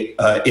we,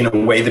 in a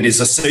way that is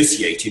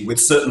associated with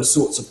certain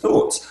sorts of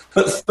thoughts.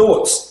 But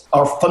thoughts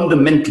are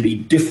fundamentally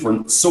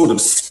different sort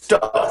of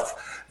stuff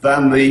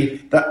than the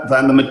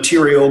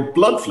material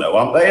blood flow,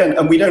 aren't they?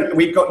 And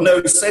we've got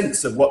no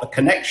sense of what the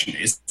connection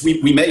is.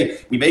 We may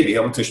be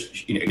able to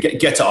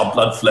get our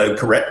blood flow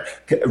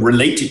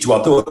related to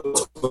our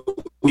thoughts, but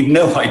we've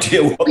no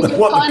idea what the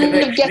connection is.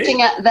 Kind of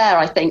getting at there,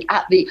 I think,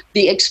 at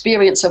the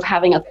experience of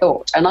having a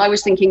thought. And I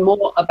was thinking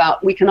more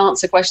about, we can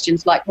answer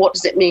questions like, what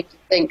does it mean to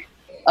think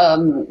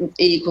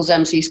E equals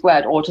MC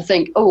squared, or to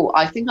think, oh,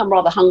 I think I'm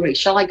rather hungry.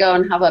 Shall I go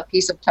and have a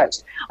piece of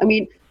toast? I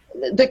mean,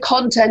 the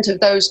content of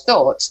those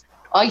thoughts,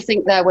 I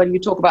think there, when you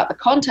talk about the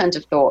content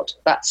of thought,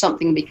 that's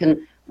something we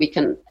can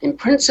in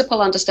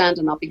principle understand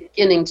and are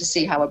beginning to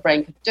see how a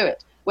brain could do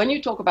it. When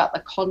you talk about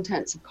the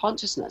contents of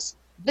consciousness,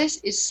 this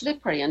is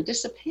slippery and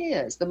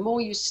disappears. The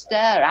more you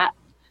stare at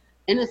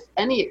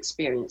any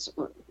experience,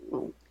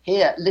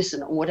 hear,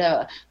 listen, or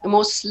whatever, the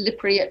more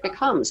slippery it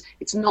becomes.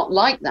 It's not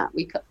like that.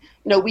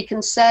 We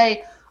can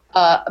say,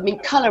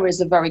 color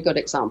is a very good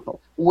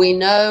example. We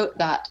know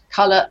that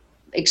color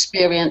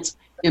experience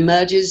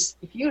emerges,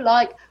 if you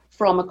like,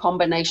 from a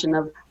combination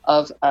of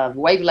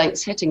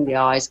wavelengths hitting the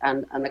eyes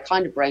and the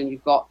kind of brain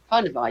you've got,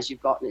 kind of eyes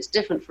you've got, and it's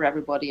different for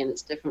everybody and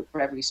it's different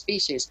for every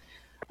species.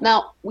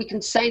 Now, we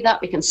can say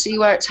that, we can see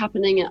where it's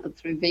happening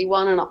through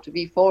V1 and up to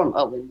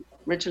V4, and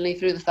originally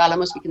through the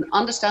thalamus. We can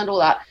understand all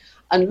that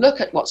and look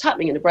at what's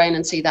happening in the brain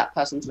and see that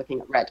person's looking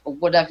at red or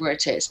whatever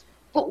it is.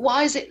 But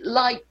why is it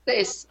like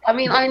this? I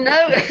mean, I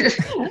know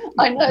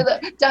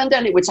that Dan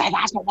Dennett would say,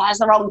 that's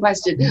the wrong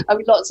question. I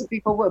mean, lots of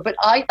people would, but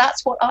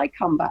that's what I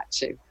come back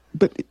to.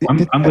 But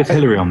I'm with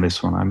Hilary on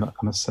this one, I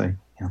must say.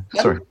 Yeah.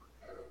 Sorry.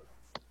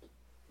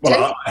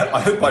 Well,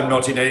 I hope I'm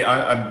not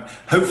I'm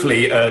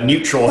hopefully a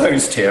neutral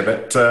host here,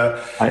 but...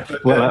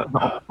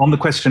 on the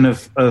question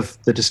of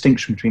the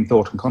distinction between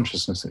thought and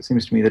consciousness, it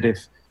seems to me that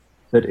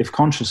if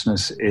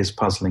consciousness is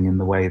puzzling in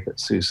the way that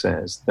Sue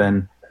says,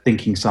 then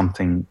thinking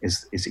something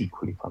is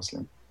equally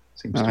puzzling.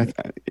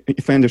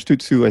 If I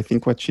understood Sue, I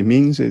think what she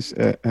means is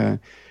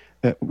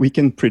we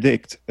can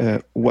predict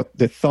what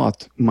the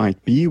thought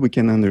might be. We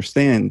can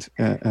understand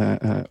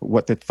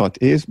what that thought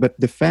is, but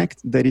the fact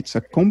that it's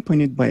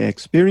accompanied by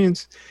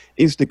experience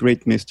is the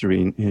great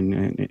mystery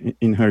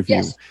in her view.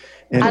 Yes.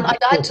 And I'd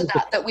add to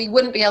that we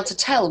wouldn't be able to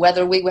tell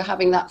whether we were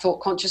having that thought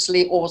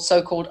consciously or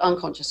so-called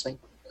unconsciously.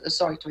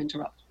 Sorry to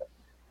interrupt.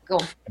 Go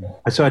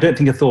on. So I don't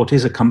think a thought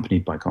is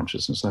accompanied by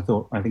consciousness.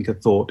 I think a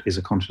thought is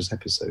a conscious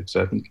episode.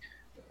 So I think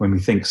when we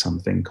think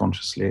something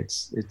consciously,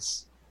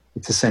 it's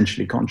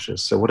essentially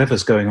conscious. So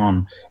whatever's going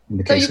on in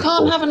the case of... So you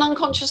can't have an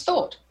unconscious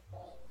thought?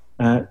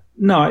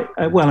 No.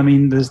 I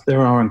mean,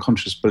 there are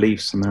unconscious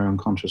beliefs and there are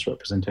unconscious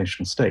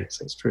representational states.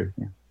 That's true.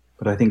 Yeah.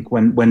 But I think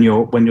when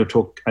you're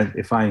talking,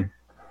 if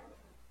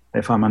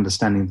I'm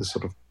understanding the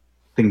sort of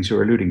things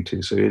you're alluding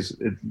to, so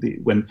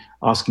when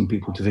asking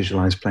people to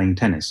visualize playing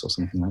tennis or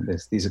something like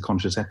this, these are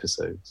conscious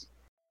episodes.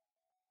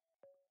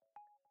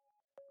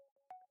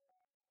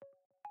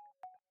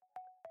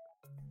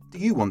 Do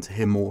you want to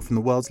hear more from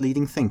the world's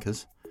leading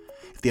thinkers?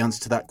 If the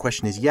answer to that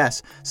question is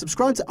yes,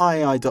 subscribe to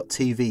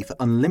iai.tv for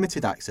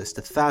unlimited access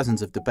to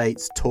thousands of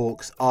debates,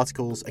 talks,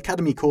 articles,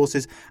 academy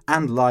courses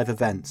and live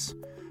events.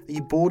 Are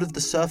you bored of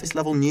the surface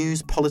level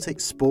news,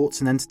 politics, sports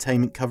and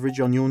entertainment coverage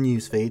on your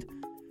newsfeed?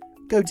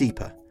 Go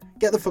deeper,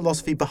 get the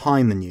philosophy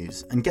behind the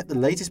news and get the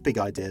latest big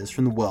ideas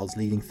from the world's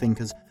leading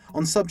thinkers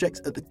on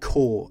subjects at the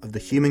core of the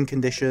human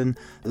condition,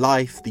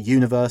 life, the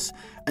universe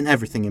and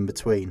everything in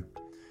between.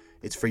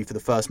 It's free for the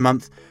first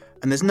month,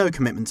 and there's no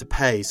commitment to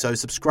pay, so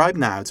subscribe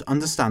now to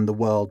understand the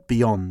world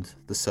beyond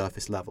the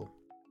surface level.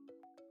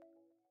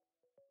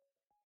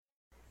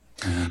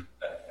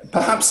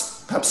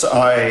 Perhaps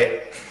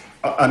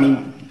I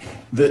mean,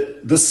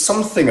 there's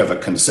something of a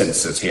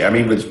consensus here. I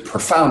mean, with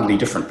profoundly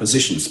different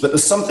positions, but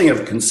there's something of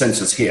a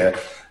consensus here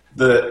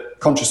that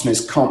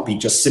consciousness can't be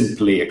just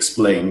simply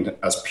explained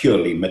as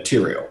purely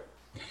material.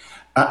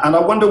 And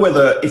I wonder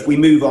whether, if we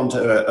move on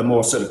to a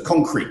more sort of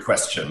concrete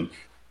question,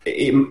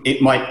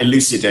 it might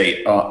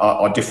elucidate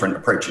our different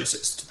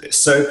approaches to this.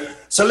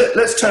 So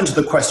let's turn to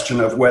the question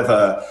of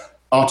whether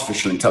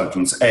artificial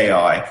intelligence,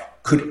 AI,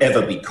 could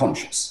ever be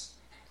conscious.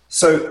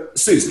 So,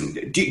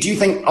 Susan, do you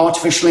think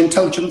artificial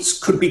intelligence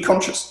could be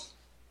conscious?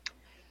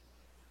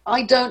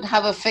 I don't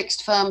have a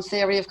fixed, firm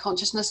theory of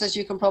consciousness, as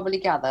you can probably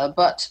gather,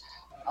 but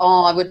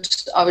I would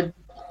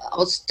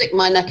stick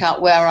my neck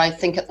out where I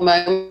think at the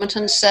moment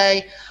and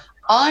say,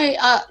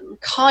 I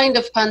kind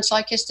of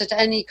panpsychist at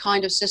any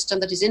kind of system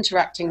that is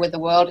interacting with the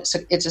world.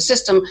 It's a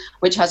system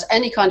which has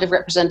any kind of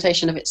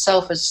representation of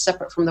itself as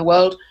separate from the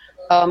world,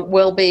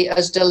 will be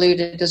as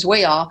deluded as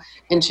we are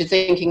into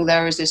thinking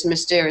there is this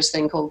mysterious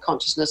thing called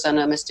consciousness and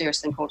a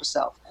mysterious thing called a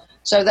self.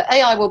 So the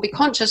AI will be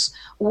conscious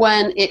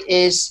when it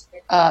is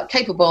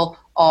capable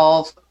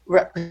of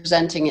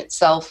representing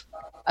itself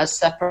as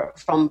separate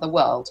from the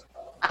world.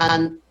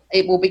 And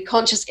it will be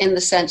conscious in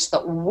the sense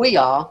that we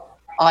are,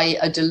 i.e.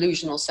 a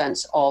delusional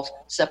sense of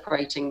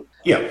separating.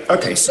 Yeah,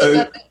 okay.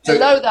 So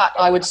below that,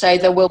 I would say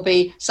there will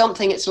be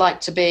something it's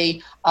like to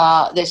be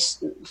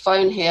this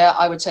phone here.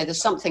 I would say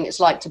there's something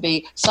it's like to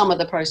be some of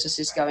the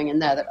processes going in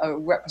there that are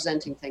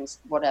representing things,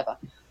 whatever.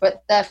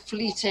 But they're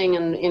fleeting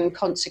and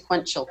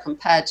inconsequential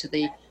compared to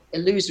the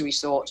illusory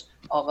sort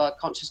of a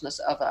consciousness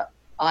of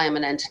I am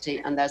an entity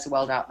and there's a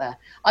world out there.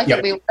 I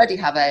think we already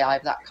have AI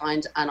of that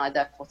kind, and I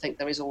therefore think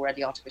there is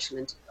already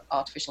artificial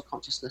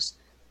consciousness.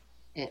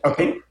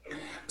 Okay,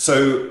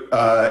 so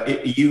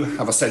you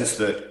have a sense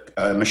that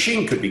a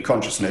machine could be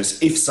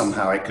consciousness if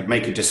somehow it could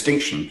make a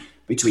distinction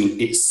between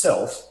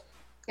itself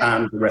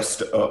and the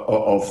rest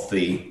of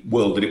the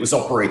world that it was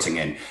operating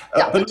in.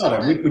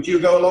 Bernardo, would you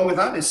go along with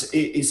that? Is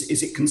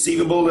it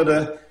conceivable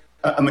that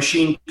a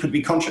machine could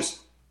be conscious?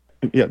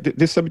 Yeah,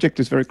 this subject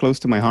is very close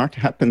to my heart.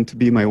 Happened to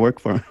be my work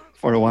for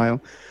a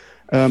while.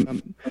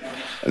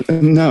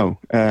 No,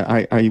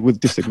 I would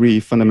disagree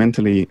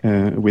fundamentally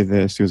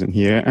with Susan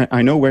here.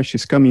 I know where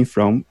she's coming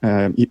from.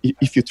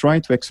 If you try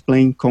to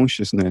explain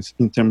consciousness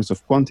in terms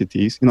of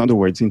quantities, in other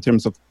words, in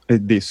terms of a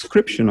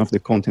description of the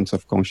contents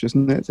of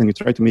consciousness, and you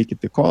try to make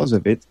it the cause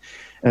of it,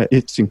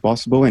 it's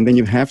impossible. And then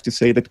you have to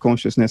say that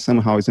consciousness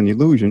somehow is an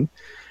illusion.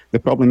 The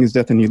problem is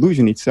that an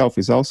illusion itself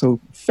is also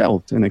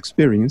felt and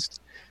experienced.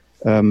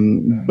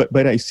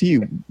 But I see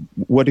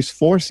what is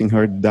forcing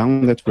her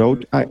down that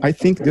road. I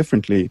think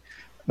differently.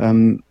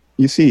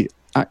 You see,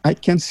 I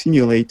can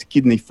simulate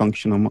kidney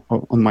function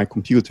on my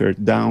computer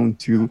down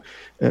to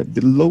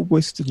the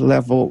lowest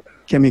level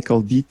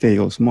chemical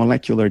details,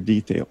 molecular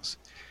details.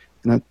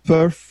 And a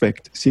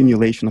perfect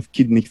simulation of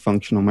kidney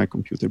function on my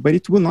computer. But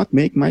it will not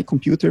make my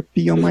computer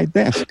pee on my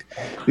desk,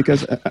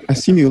 because a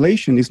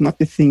simulation is not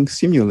the thing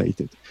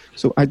simulated.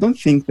 So I don't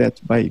think that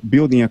by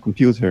building a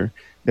computer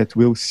that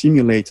will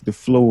simulate the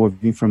flow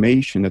of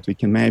information that we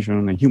can measure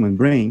on a human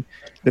brain,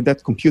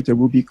 that computer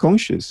will be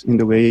conscious in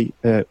the way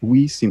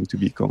we seem to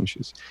be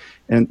conscious.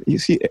 And you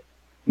see,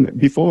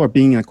 before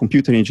being a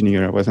computer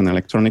engineer, I was an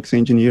electronics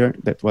engineer.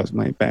 That was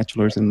my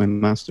bachelor's and my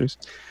master's.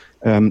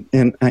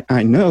 And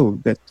I know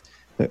that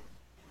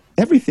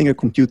everything a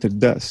computer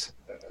does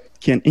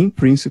can, in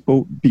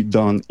principle, be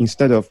done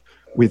instead of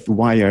with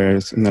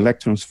wires and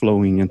electrons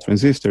flowing and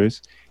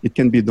transistors. It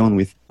can be done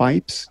with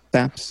pipes,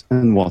 taps,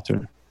 and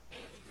water.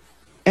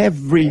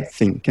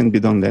 Everything can be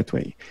done that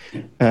way.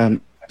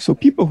 So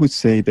people who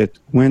say that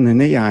when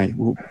an AI,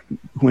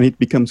 when it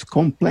becomes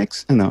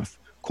complex enough,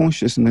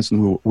 consciousness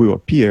will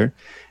appear,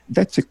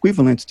 that's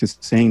equivalent to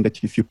saying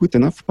that if you put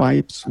enough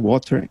pipes,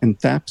 water, and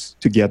taps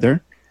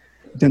together,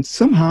 then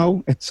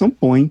somehow, at some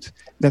point,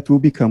 that will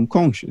become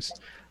conscious.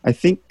 I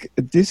think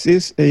this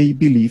is a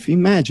belief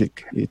in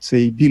magic. It's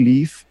a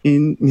belief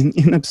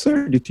in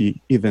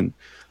absurdity, even.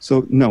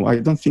 So, no, I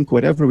don't think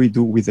whatever we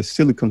do with a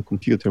silicon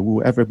computer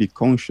will ever be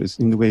conscious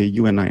in the way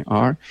you and I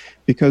are,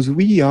 because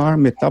we are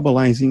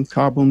metabolizing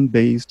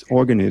carbon-based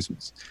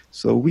organisms.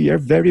 So we are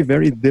very,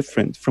 very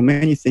different from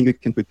anything we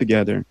can put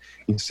together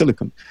in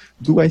silicon.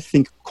 Do I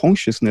think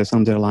consciousness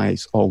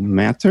underlies all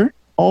matter?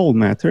 All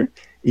matter?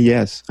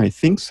 Yes, I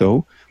think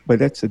so, but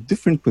that's a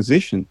different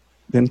position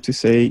than to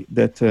say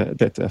that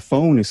a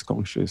phone is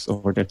conscious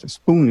or that a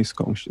spoon is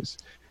conscious.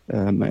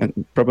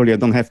 And probably I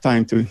don't have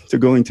time to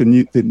go into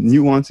the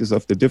nuances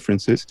of the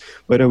differences,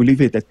 but I will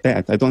leave it at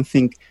that. I don't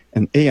think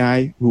an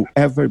AI will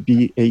ever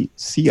be a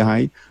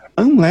CI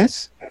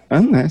unless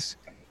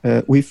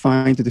we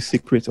find the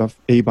secret of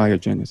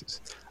abiogenesis,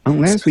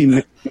 unless we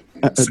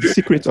the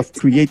secret of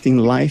creating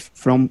life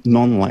from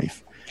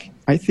non-life.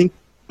 I think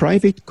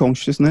private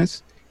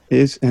consciousness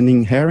is an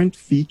inherent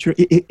feature.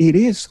 It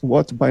is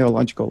what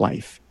biological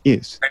life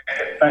is.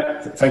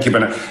 Thank you,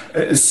 Bernard.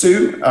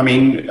 Sue, I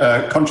mean,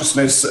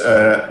 consciousness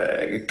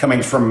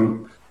coming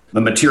from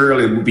the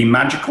material, it would be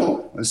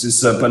magical. This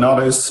is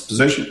Bernardo's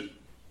position.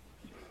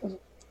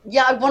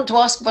 Yeah, I want to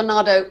ask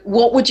Bernardo,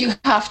 what would you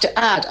have to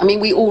add? I mean,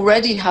 we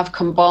already have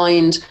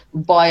combined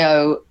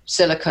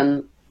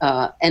bio-silicon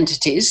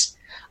entities.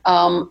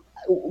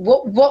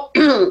 What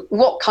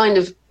kind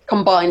of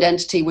combined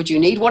entity would you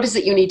need? What is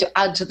it you need to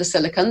add to the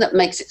silicon that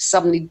makes it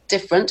suddenly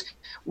different?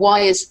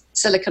 Why is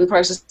silicon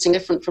processing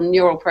different from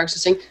neural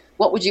processing?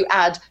 What would you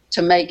add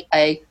to make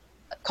a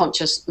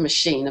conscious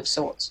machine of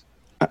sorts?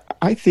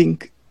 I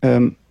think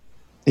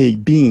a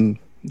being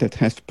that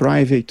has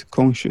private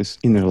conscious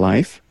inner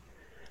life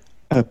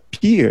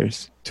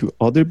appears to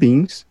other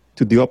beings,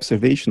 to the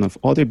observation of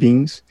other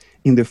beings,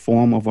 in the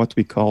form of what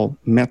we call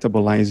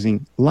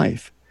metabolizing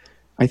life.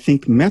 I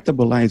think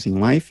metabolizing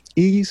life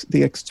is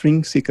the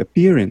extrinsic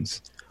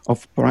appearance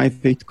of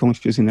private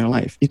conscious inner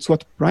life. It's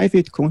what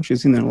private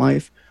conscious inner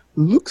life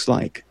looks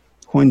like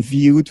when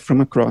viewed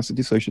from across the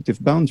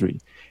dissociative boundary.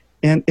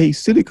 And a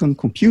silicon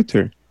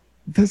computer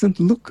doesn't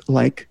look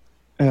like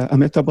a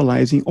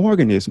metabolizing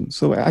organism.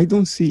 So I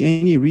don't see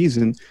any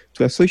reason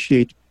to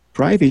associate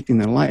private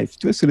inner life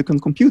to a silicon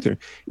computer.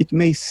 It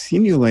may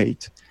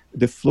simulate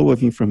the flow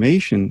of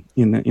information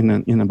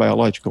in a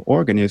biological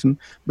organism,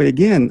 but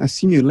again, a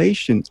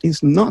simulation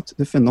is not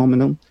the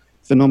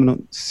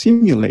phenomenon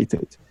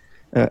simulated.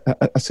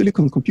 A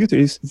silicon computer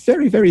is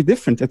very, very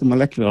different at the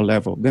molecular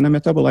level than a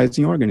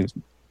metabolizing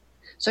organism.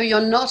 So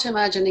you're not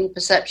imagining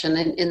perception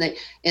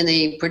in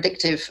the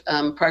predictive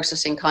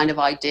processing kind of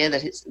idea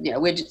that it's,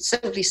 we're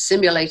simply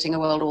simulating a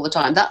world all the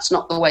time. That's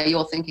not the way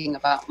you're thinking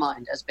about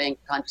mind as being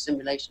kind of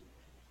simulation.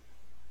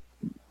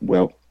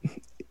 Well,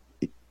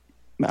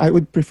 I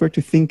would prefer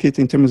to think it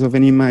in terms of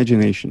an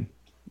imagination.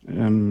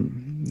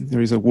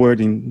 There is a word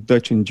in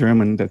Dutch and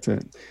German that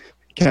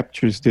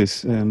captures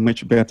this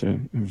much better,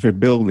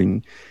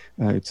 verbeelding.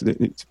 It's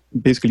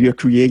basically you're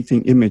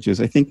creating images.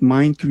 I think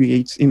mind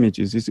creates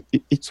images.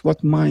 It's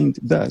what mind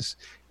does.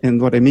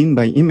 And what I mean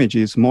by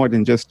images, more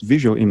than just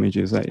visual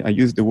images, I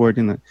use the word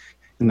in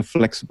a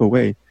flexible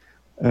way.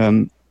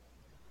 But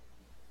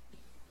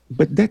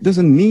that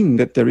doesn't mean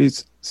that there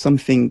is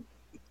something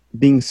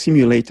being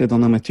simulated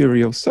on a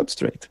material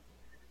substrate.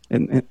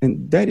 And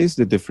that is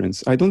the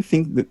difference. I don't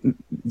think that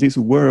this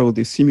world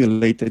is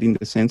simulated in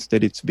the sense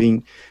that it's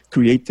being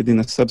created in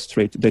a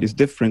substrate that is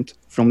different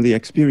from the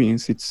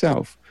experience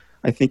itself.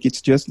 I think it's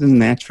just the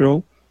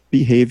natural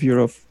behavior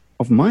of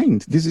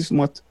mind. This is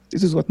what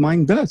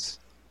mind does.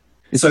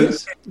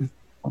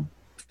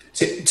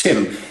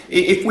 Tim,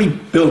 if we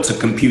built a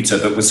computer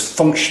that was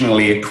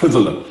functionally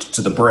equivalent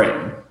to the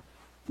brain,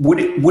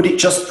 would it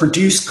just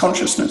produce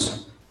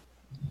consciousness?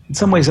 In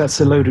some ways, that's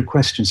a loaded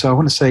question. So I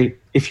want to say,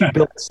 if you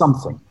built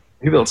something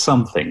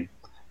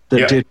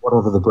that did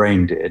whatever the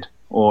brain did,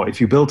 or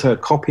if you built a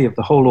copy of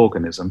the whole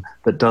organism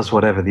that does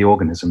whatever the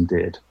organism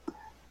did,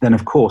 then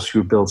of course you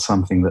would build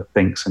something that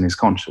thinks and is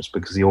conscious,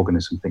 because the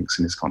organism thinks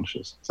and is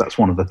conscious. So that's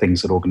one of the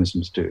things that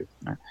organisms do.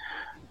 Right?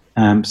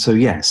 So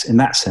yes, in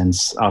that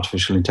sense,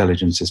 artificial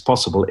intelligence is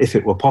possible. If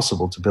it were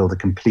possible to build a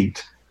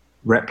complete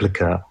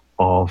replica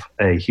of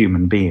a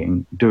human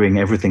being doing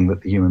everything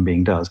that the human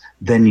being does,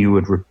 then you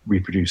would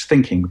reproduce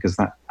thinking, because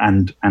that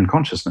and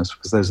consciousness,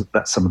 because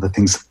that's some of the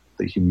things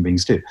that human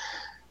beings do.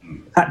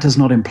 That does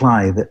not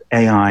imply that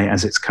AI,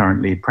 as it's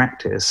currently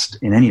practiced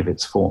in any of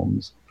its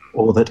forms,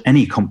 or that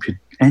any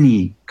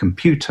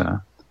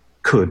computer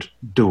could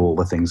do all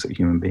the things that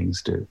human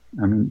beings do.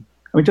 I mean,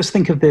 just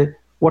think of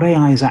what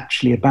AI is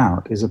actually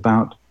about. Is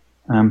about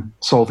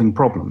solving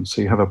problems.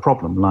 So you have a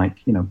problem like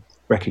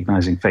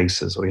recognizing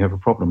faces, or you have a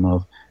problem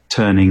of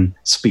turning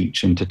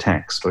speech into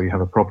text, or you have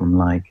a problem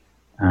like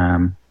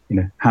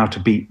how to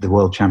beat the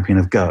world champion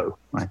of Go.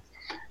 Right?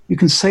 You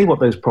can say what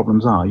those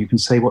problems are. You can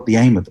say what the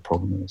aim of the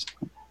problem is.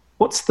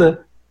 What's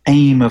the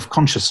aim of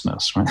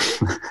consciousness? Right?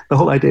 The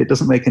whole idea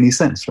doesn't make any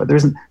sense. Right?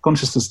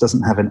 Consciousness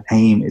doesn't have an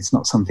aim. It's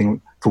not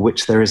something for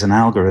which there is an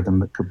algorithm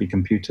that could be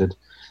computed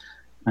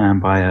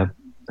by a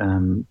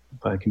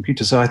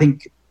computer. So I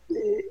think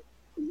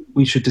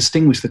we should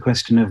distinguish the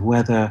question of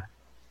whether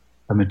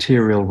a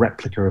material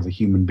replica of a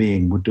human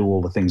being would do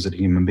all the things that a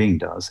human being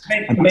does.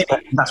 And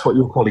that's what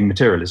you were calling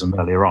materialism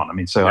earlier on. I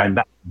mean, so I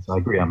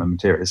agree, I'm a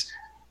materialist.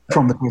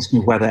 From the question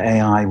of whether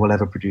AI will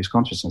ever produce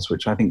consciousness,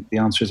 which I think the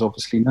answer is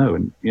obviously no.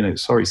 And,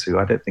 sorry, Sue,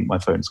 I don't think my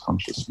phone's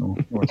conscious.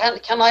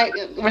 Can I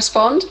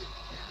respond?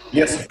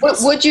 Yes.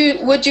 Would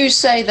you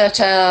say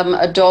that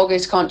a dog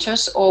is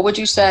conscious, or would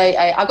you say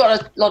I've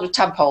got a lot of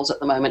tadpoles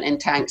at the moment in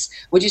tanks?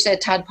 Would you say a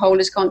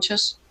tadpole is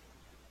conscious?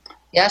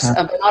 Yes,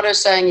 and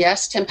Bernardo's saying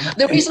yes. Tim,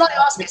 the reason I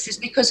ask this is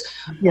because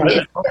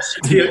certainly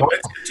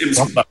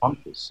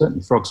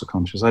frogs are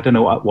conscious. I don't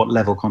know at what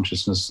level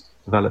consciousness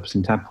develops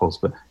in tadpoles,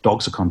 but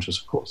dogs are conscious,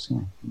 of course.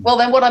 Yeah. Well,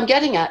 then what I'm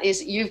getting at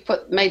is you've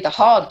made the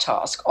hard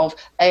task of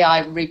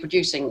AI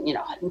reproducing, an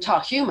entire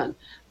human.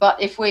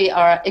 But if we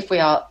are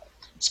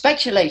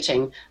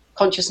speculating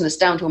consciousness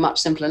down to a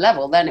much simpler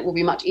level, then it will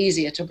be much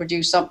easier to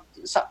produce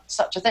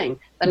such a thing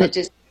than it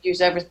is to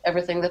produce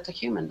everything that a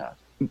human does.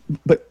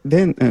 But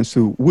then,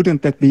 so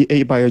wouldn't that be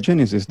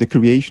abiogenesis, the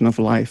creation of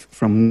life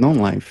from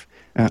non-life?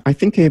 I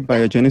think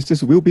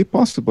abiogenesis will be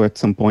possible at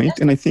some point,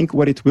 and I think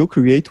what it will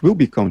create will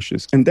be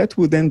conscious, and that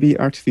will then be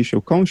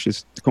artificial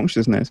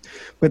consciousness.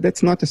 But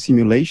that's not a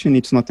simulation,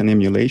 it's not an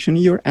emulation,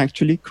 you're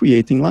actually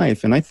creating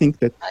life. And I think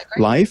that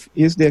life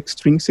is the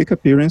extrinsic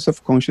appearance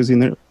of conscious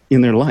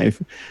inner life.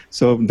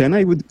 So then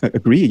I would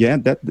agree,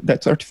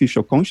 that's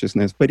artificial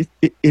consciousness, but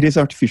it is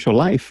artificial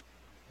life.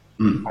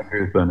 I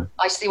agree with Bernard.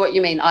 I see what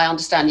you mean. I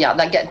understand. Yeah,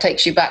 that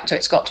takes you back to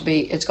it's got to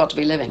be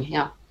living.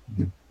 Yeah.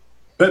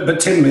 But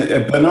Tim,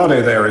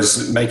 Bernardo there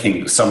is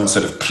making some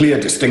sort of clear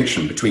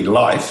distinction between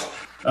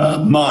life,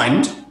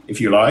 mind, if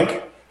you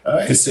like,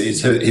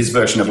 his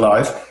version of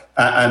life,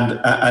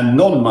 and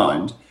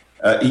non-mind.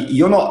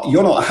 You're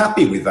not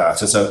happy with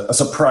that as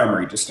a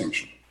primary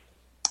distinction.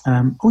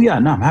 I'm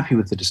happy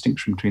with the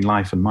distinction between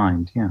life and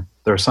mind. Yeah,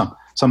 there are some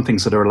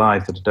things that are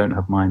alive that don't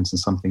have minds, and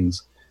some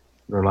things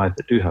that are alive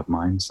that do have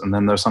minds, and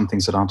then there are some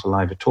things that aren't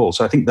alive at all.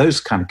 So I think those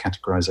kind of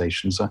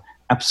categorizations are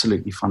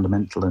absolutely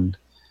fundamental and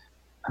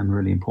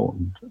really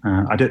important.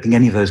 I don't think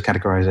any of those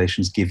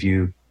categorizations give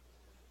you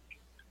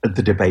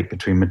the debate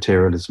between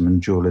materialism and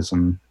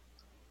dualism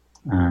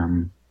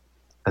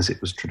as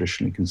it was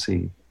traditionally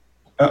conceived.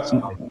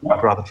 So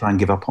I'd rather try and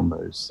give up on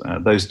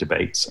those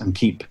debates and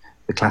keep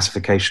the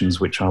classifications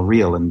which are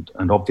real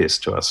and obvious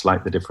to us,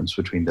 like the difference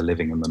between the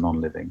living and the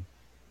non-living,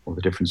 or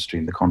the difference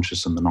between the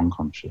conscious and the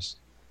non-conscious,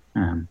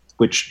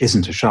 which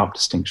isn't a sharp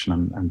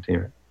distinction, and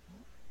here.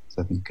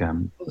 So I think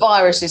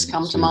viruses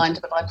come to mind,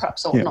 but I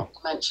perhaps ought not to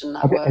mention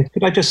that word.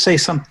 Could I just say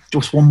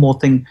just one more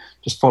thing,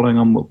 just following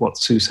on what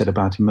Sue said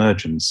about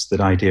emergence,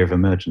 that idea of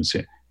emergence?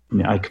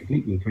 I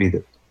completely agree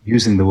that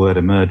using the word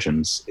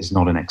emergence is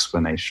not an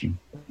explanation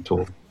at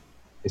all.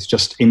 It's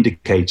just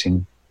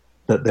indicating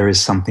that there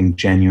is something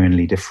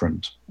genuinely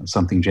different and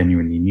something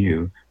genuinely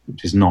new,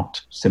 which is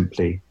not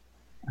simply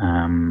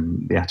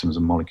the atoms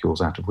and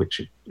molecules out of which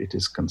it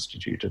is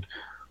constituted.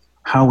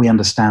 How we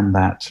understand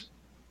that,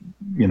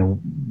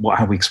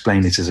 how we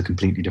explain it is a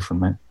completely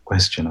different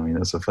question. I mean,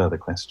 that's a further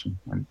question.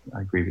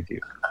 I agree with you.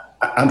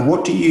 And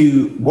what do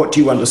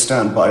you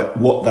understand by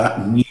what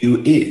that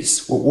new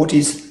is? What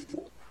is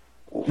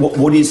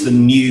the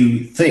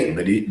new thing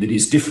that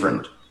is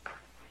different?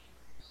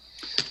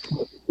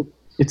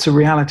 It's a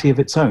reality of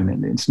its own,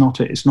 and it's not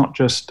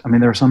just. I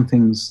mean, there are some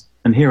things,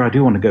 and here I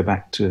do want to go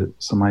back to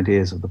some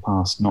ideas of the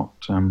past, not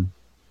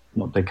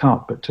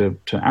Descartes, but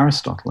to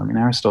Aristotle. I mean,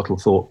 Aristotle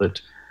thought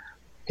that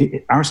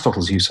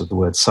Aristotle's use of the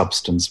word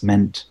substance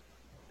meant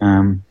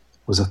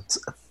was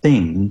a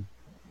thing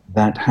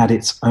that had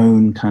its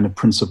own kind of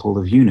principle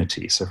of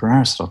unity. So for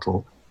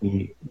Aristotle,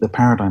 the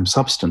paradigm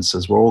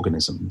substances were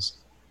organisms,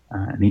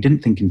 and he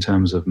didn't think in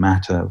terms of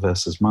matter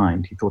versus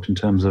mind. He thought in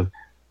terms of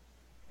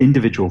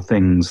individual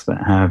things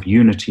that have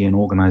unity and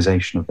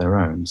organization of their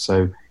own.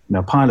 So,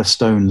 a pile of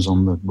stones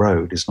on the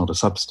road is not a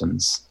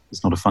substance.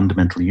 It's not a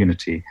fundamental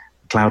unity.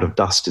 A cloud of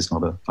dust is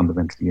not a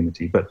fundamental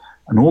unity. But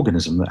an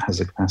organism that has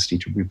the capacity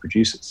to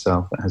reproduce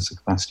itself, that has the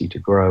capacity to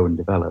grow and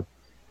develop,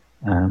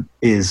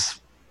 is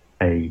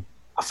a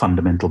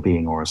fundamental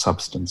being or a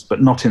substance, but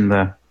not in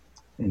the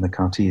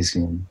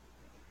Cartesian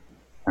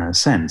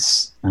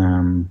sense.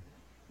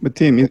 But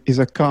Tim, is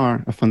a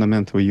car a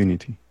fundamental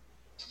unity?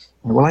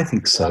 Well, I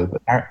think so, but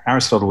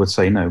Aristotle would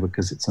say no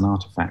because it's an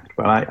artifact.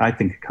 But I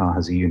think a car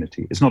has a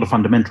unity. It's not a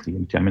fundamental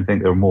unity. I mean, I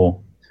think there are more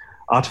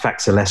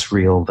artifacts are less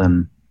real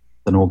than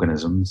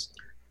organisms.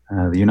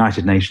 The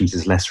United Nations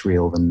is less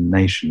real than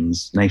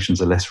nations.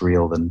 Nations are less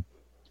real than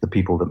the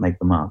people that make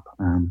them up.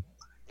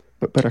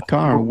 But a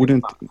car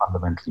wouldn't...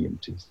 Fundamental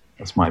unities.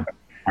 That's my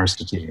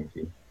Aristotelian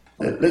view.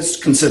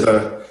 Let's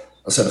consider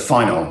a sort of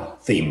final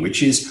theme,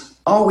 which is,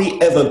 are we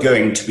ever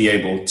going to be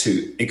able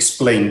to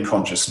explain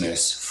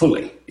consciousness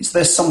fully? Is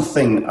there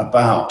something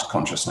about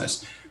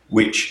consciousness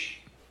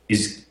which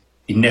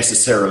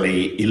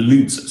necessarily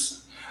eludes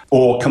us?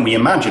 Or can we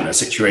imagine a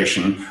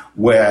situation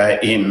where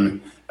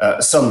in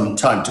some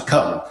time to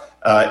come,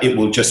 it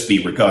will just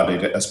be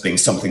regarded as being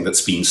something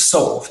that's been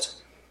solved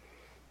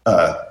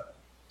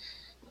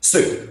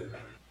soon?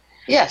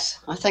 Yes,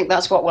 I think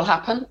that's what will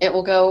happen. It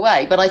will go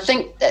away. But I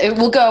think it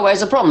will go away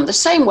as a problem. The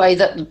same way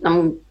that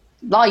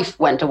life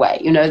went away.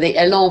 The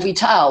élan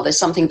vital, there's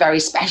something very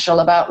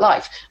special about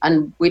life.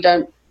 And we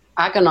don't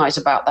agonize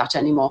about that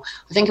anymore.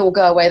 I think it will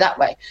go away that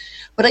way.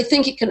 But I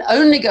think it can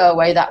only go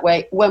away that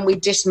way when we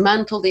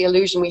dismantle the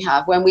illusion we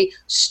have, when we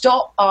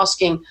stop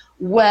asking,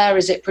 where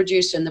is it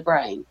produced in the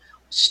brain?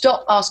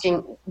 Stop asking,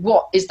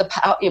 what is the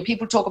power?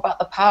 People talk about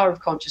the power of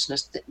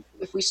consciousness.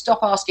 If we stop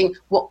asking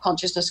what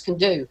consciousness can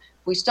do,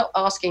 if we stop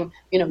asking,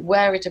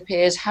 where it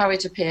appears, how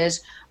it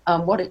appears,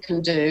 what it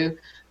can do,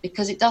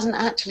 because it doesn't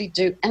actually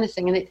do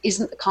anything, and it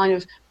isn't the kind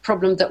of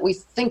problem that we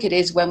think it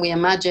is when we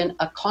imagine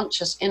a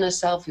conscious inner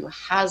self who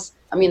has,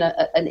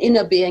 an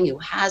inner being who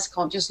has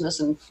consciousness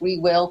and free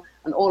will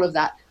and all of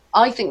that.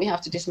 I think we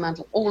have to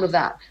dismantle all of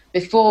that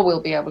before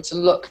we'll be able to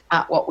look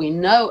at what we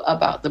know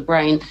about the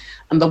brain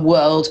and the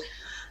world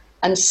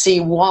and see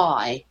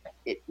why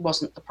it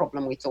wasn't the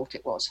problem we thought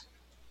it was.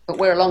 But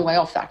we're a long way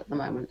off that at the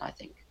moment, I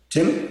think.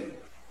 Tim?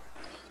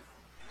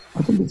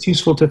 I think it's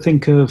useful to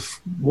think of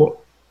what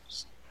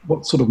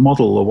sort of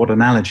model or what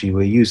analogy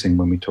we're using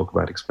when we talk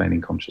about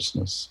explaining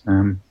consciousness.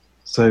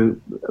 So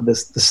the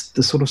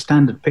sort of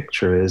standard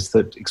picture is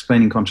that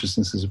explaining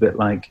consciousness is a bit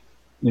like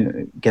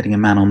getting a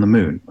man on the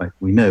moon. Like,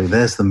 we know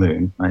there's the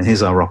moon, right?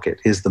 Here's our rocket,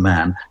 here's the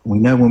man. And we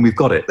know when we've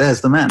got it,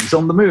 there's the man, it's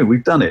on the moon,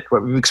 we've done it,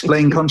 right? We've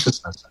explained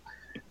consciousness.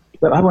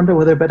 But I wonder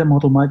whether a better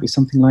model might be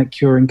something like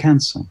curing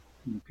cancer.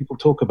 People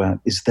talk about,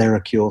 is there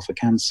a cure for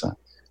cancer?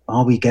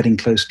 Are we getting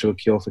close to a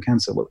cure for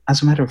cancer? Well,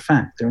 as a matter of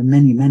fact, there are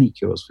many, many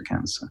cures for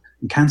cancer.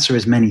 And cancer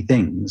is many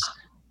things.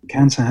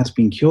 Cancer has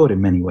been cured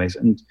in many ways.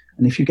 And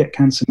if you get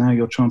cancer now,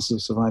 your chances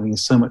of surviving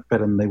is so much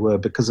better than they were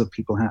because of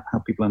how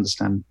people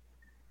understand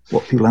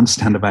what people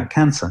understand about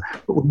cancer.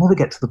 But we'll never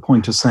get to the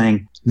point of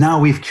saying, now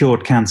we've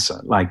cured cancer,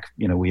 like,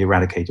 we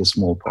eradicated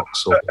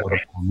smallpox or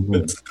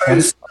whatever.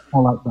 It's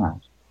more like that.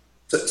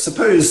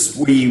 Suppose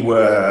we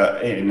were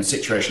in a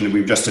situation that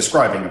we were just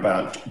describing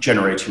about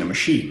generating a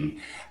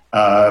machine.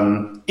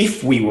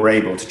 If we were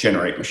able to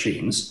generate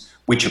machines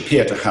which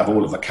appear to have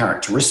all of the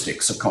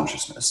characteristics of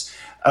consciousness,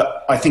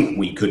 I think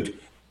we could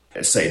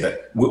say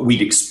that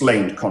we'd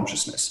explained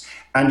consciousness.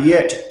 And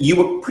yet you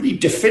were pretty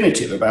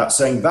definitive about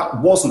saying that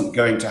wasn't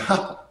going to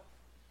happen.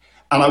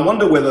 And I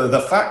wonder whether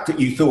the fact that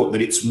you thought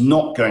that it's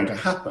not going to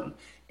happen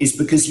is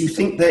because you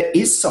think there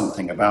is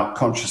something about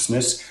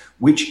consciousness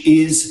which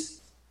is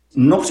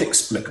not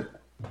explicable.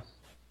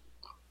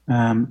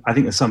 I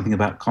think there's something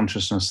about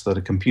consciousness that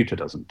a computer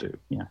doesn't do.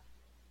 Yeah,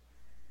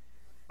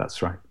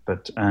 that's right.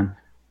 But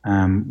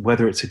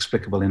whether it's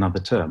explicable in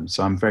other terms,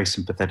 so I'm very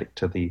sympathetic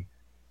to the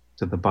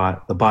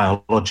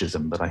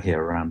biologism that I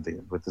hear around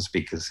with the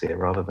speakers here,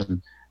 rather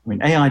than,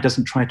 AI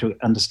doesn't try to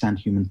understand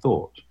human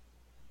thought.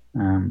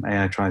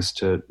 AI tries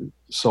to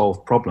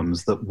solve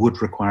problems that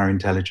would require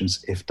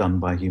intelligence if done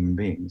by human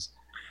beings.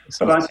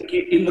 But I think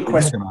in the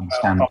question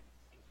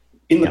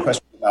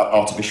about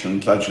artificial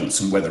intelligence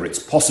and whether it's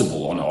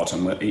possible or not,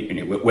 and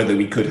whether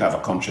we could have a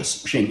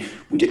conscious machine,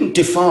 we didn't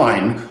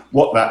define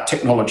what that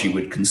technology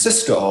would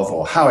consist of,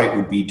 or how it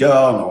would be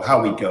done, or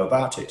how we'd go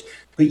about it.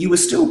 But you were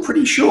still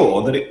pretty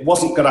sure that it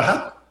wasn't going to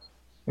happen.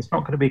 It's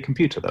not going to be a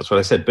computer. That's what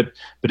I said. But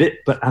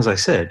as I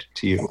said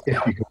to you,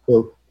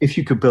 if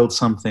you could build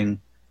something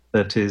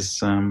that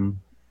is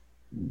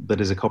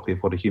a copy of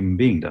what a human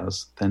being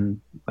does,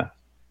 then that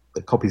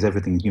copies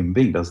everything a human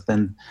being does,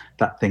 then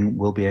that thing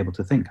will be able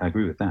to think. I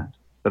agree with that.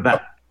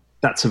 But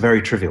that's a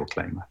very trivial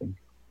claim, I think.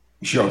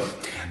 Sure.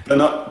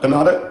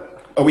 Bernardo,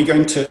 are we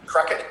going to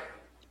crack it?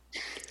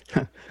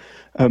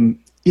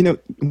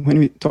 When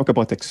we talk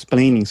about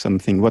explaining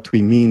something, what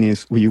we mean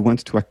is we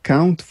want to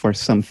account for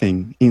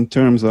something in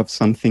terms of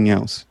something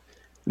else.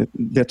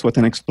 That's what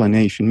an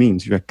explanation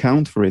means. You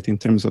account for it in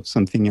terms of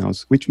something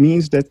else, which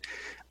means that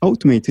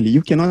ultimately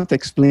you cannot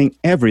explain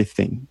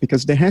everything,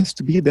 because there has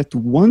to be that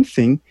one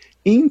thing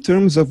in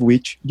terms of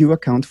which you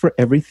account for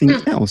everything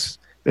else.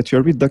 That's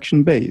your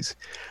reduction base.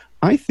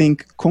 I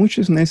think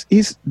consciousness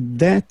is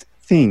that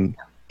thing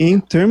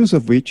in terms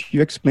of which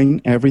you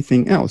explain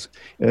everything else.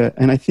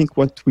 And I think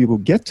what we will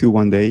get to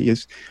one day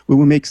is we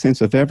will make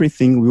sense of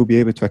everything. We will be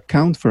able to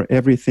account for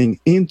everything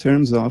in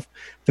terms of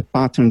the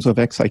patterns of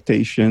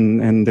excitation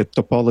and the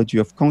topology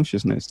of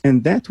consciousness.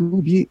 And that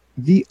will be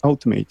the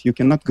ultimate. You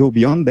cannot go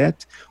beyond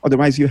that.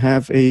 Otherwise, you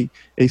have a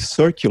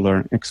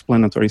circular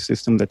explanatory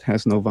system that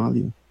has no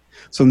value.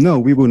 So no,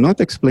 we will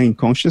not explain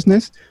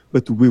consciousness,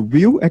 but we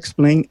will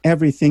explain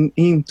everything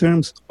in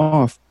terms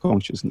of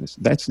consciousness.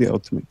 That's the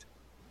ultimate.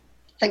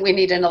 I think we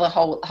need another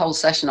whole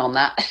session on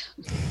that.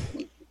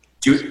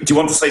 Do you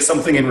want to say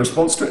something in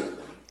response to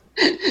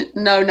it?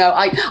 No.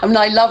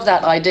 I love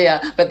that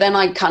idea, but then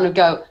I kind of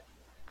go,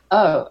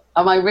 oh,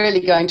 am I really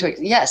going to?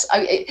 Yes.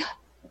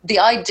 The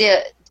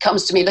idea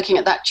comes to me looking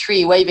at that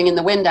tree waving in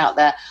the wind out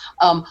there.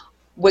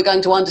 We're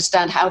going to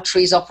understand how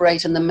trees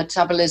operate and the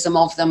metabolism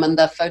of them and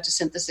the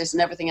photosynthesis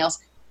and everything else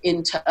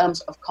in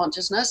terms of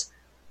consciousness.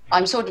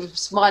 I'm sort of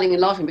smiling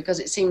and laughing because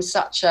it seems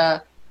such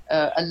a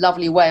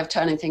lovely way of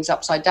turning things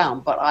upside down,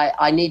 but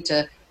I need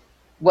to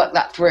work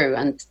that through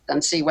and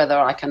see whether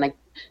I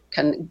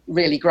can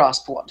really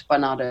grasp what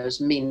Bernardo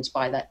means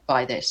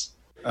by this.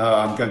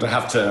 I'm going to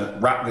have to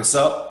wrap this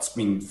up. It's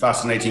been a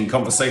fascinating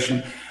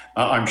conversation.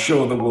 I'm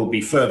sure there will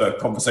be further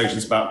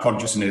conversations about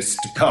consciousness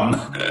to come.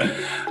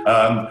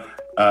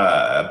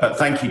 But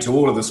thank you to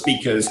all of the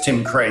speakers,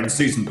 Tim Crane,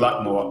 Susan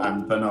Blackmore,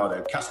 and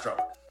Bernardo Kastrup.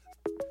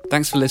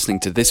 Thanks for listening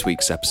to this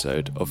week's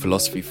episode of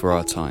Philosophy for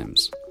Our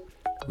Times.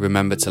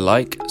 Remember to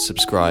like,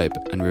 subscribe,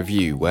 and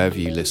review wherever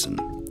you listen.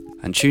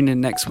 And tune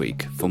in next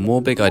week for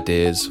more big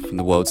ideas from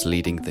the world's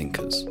leading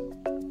thinkers.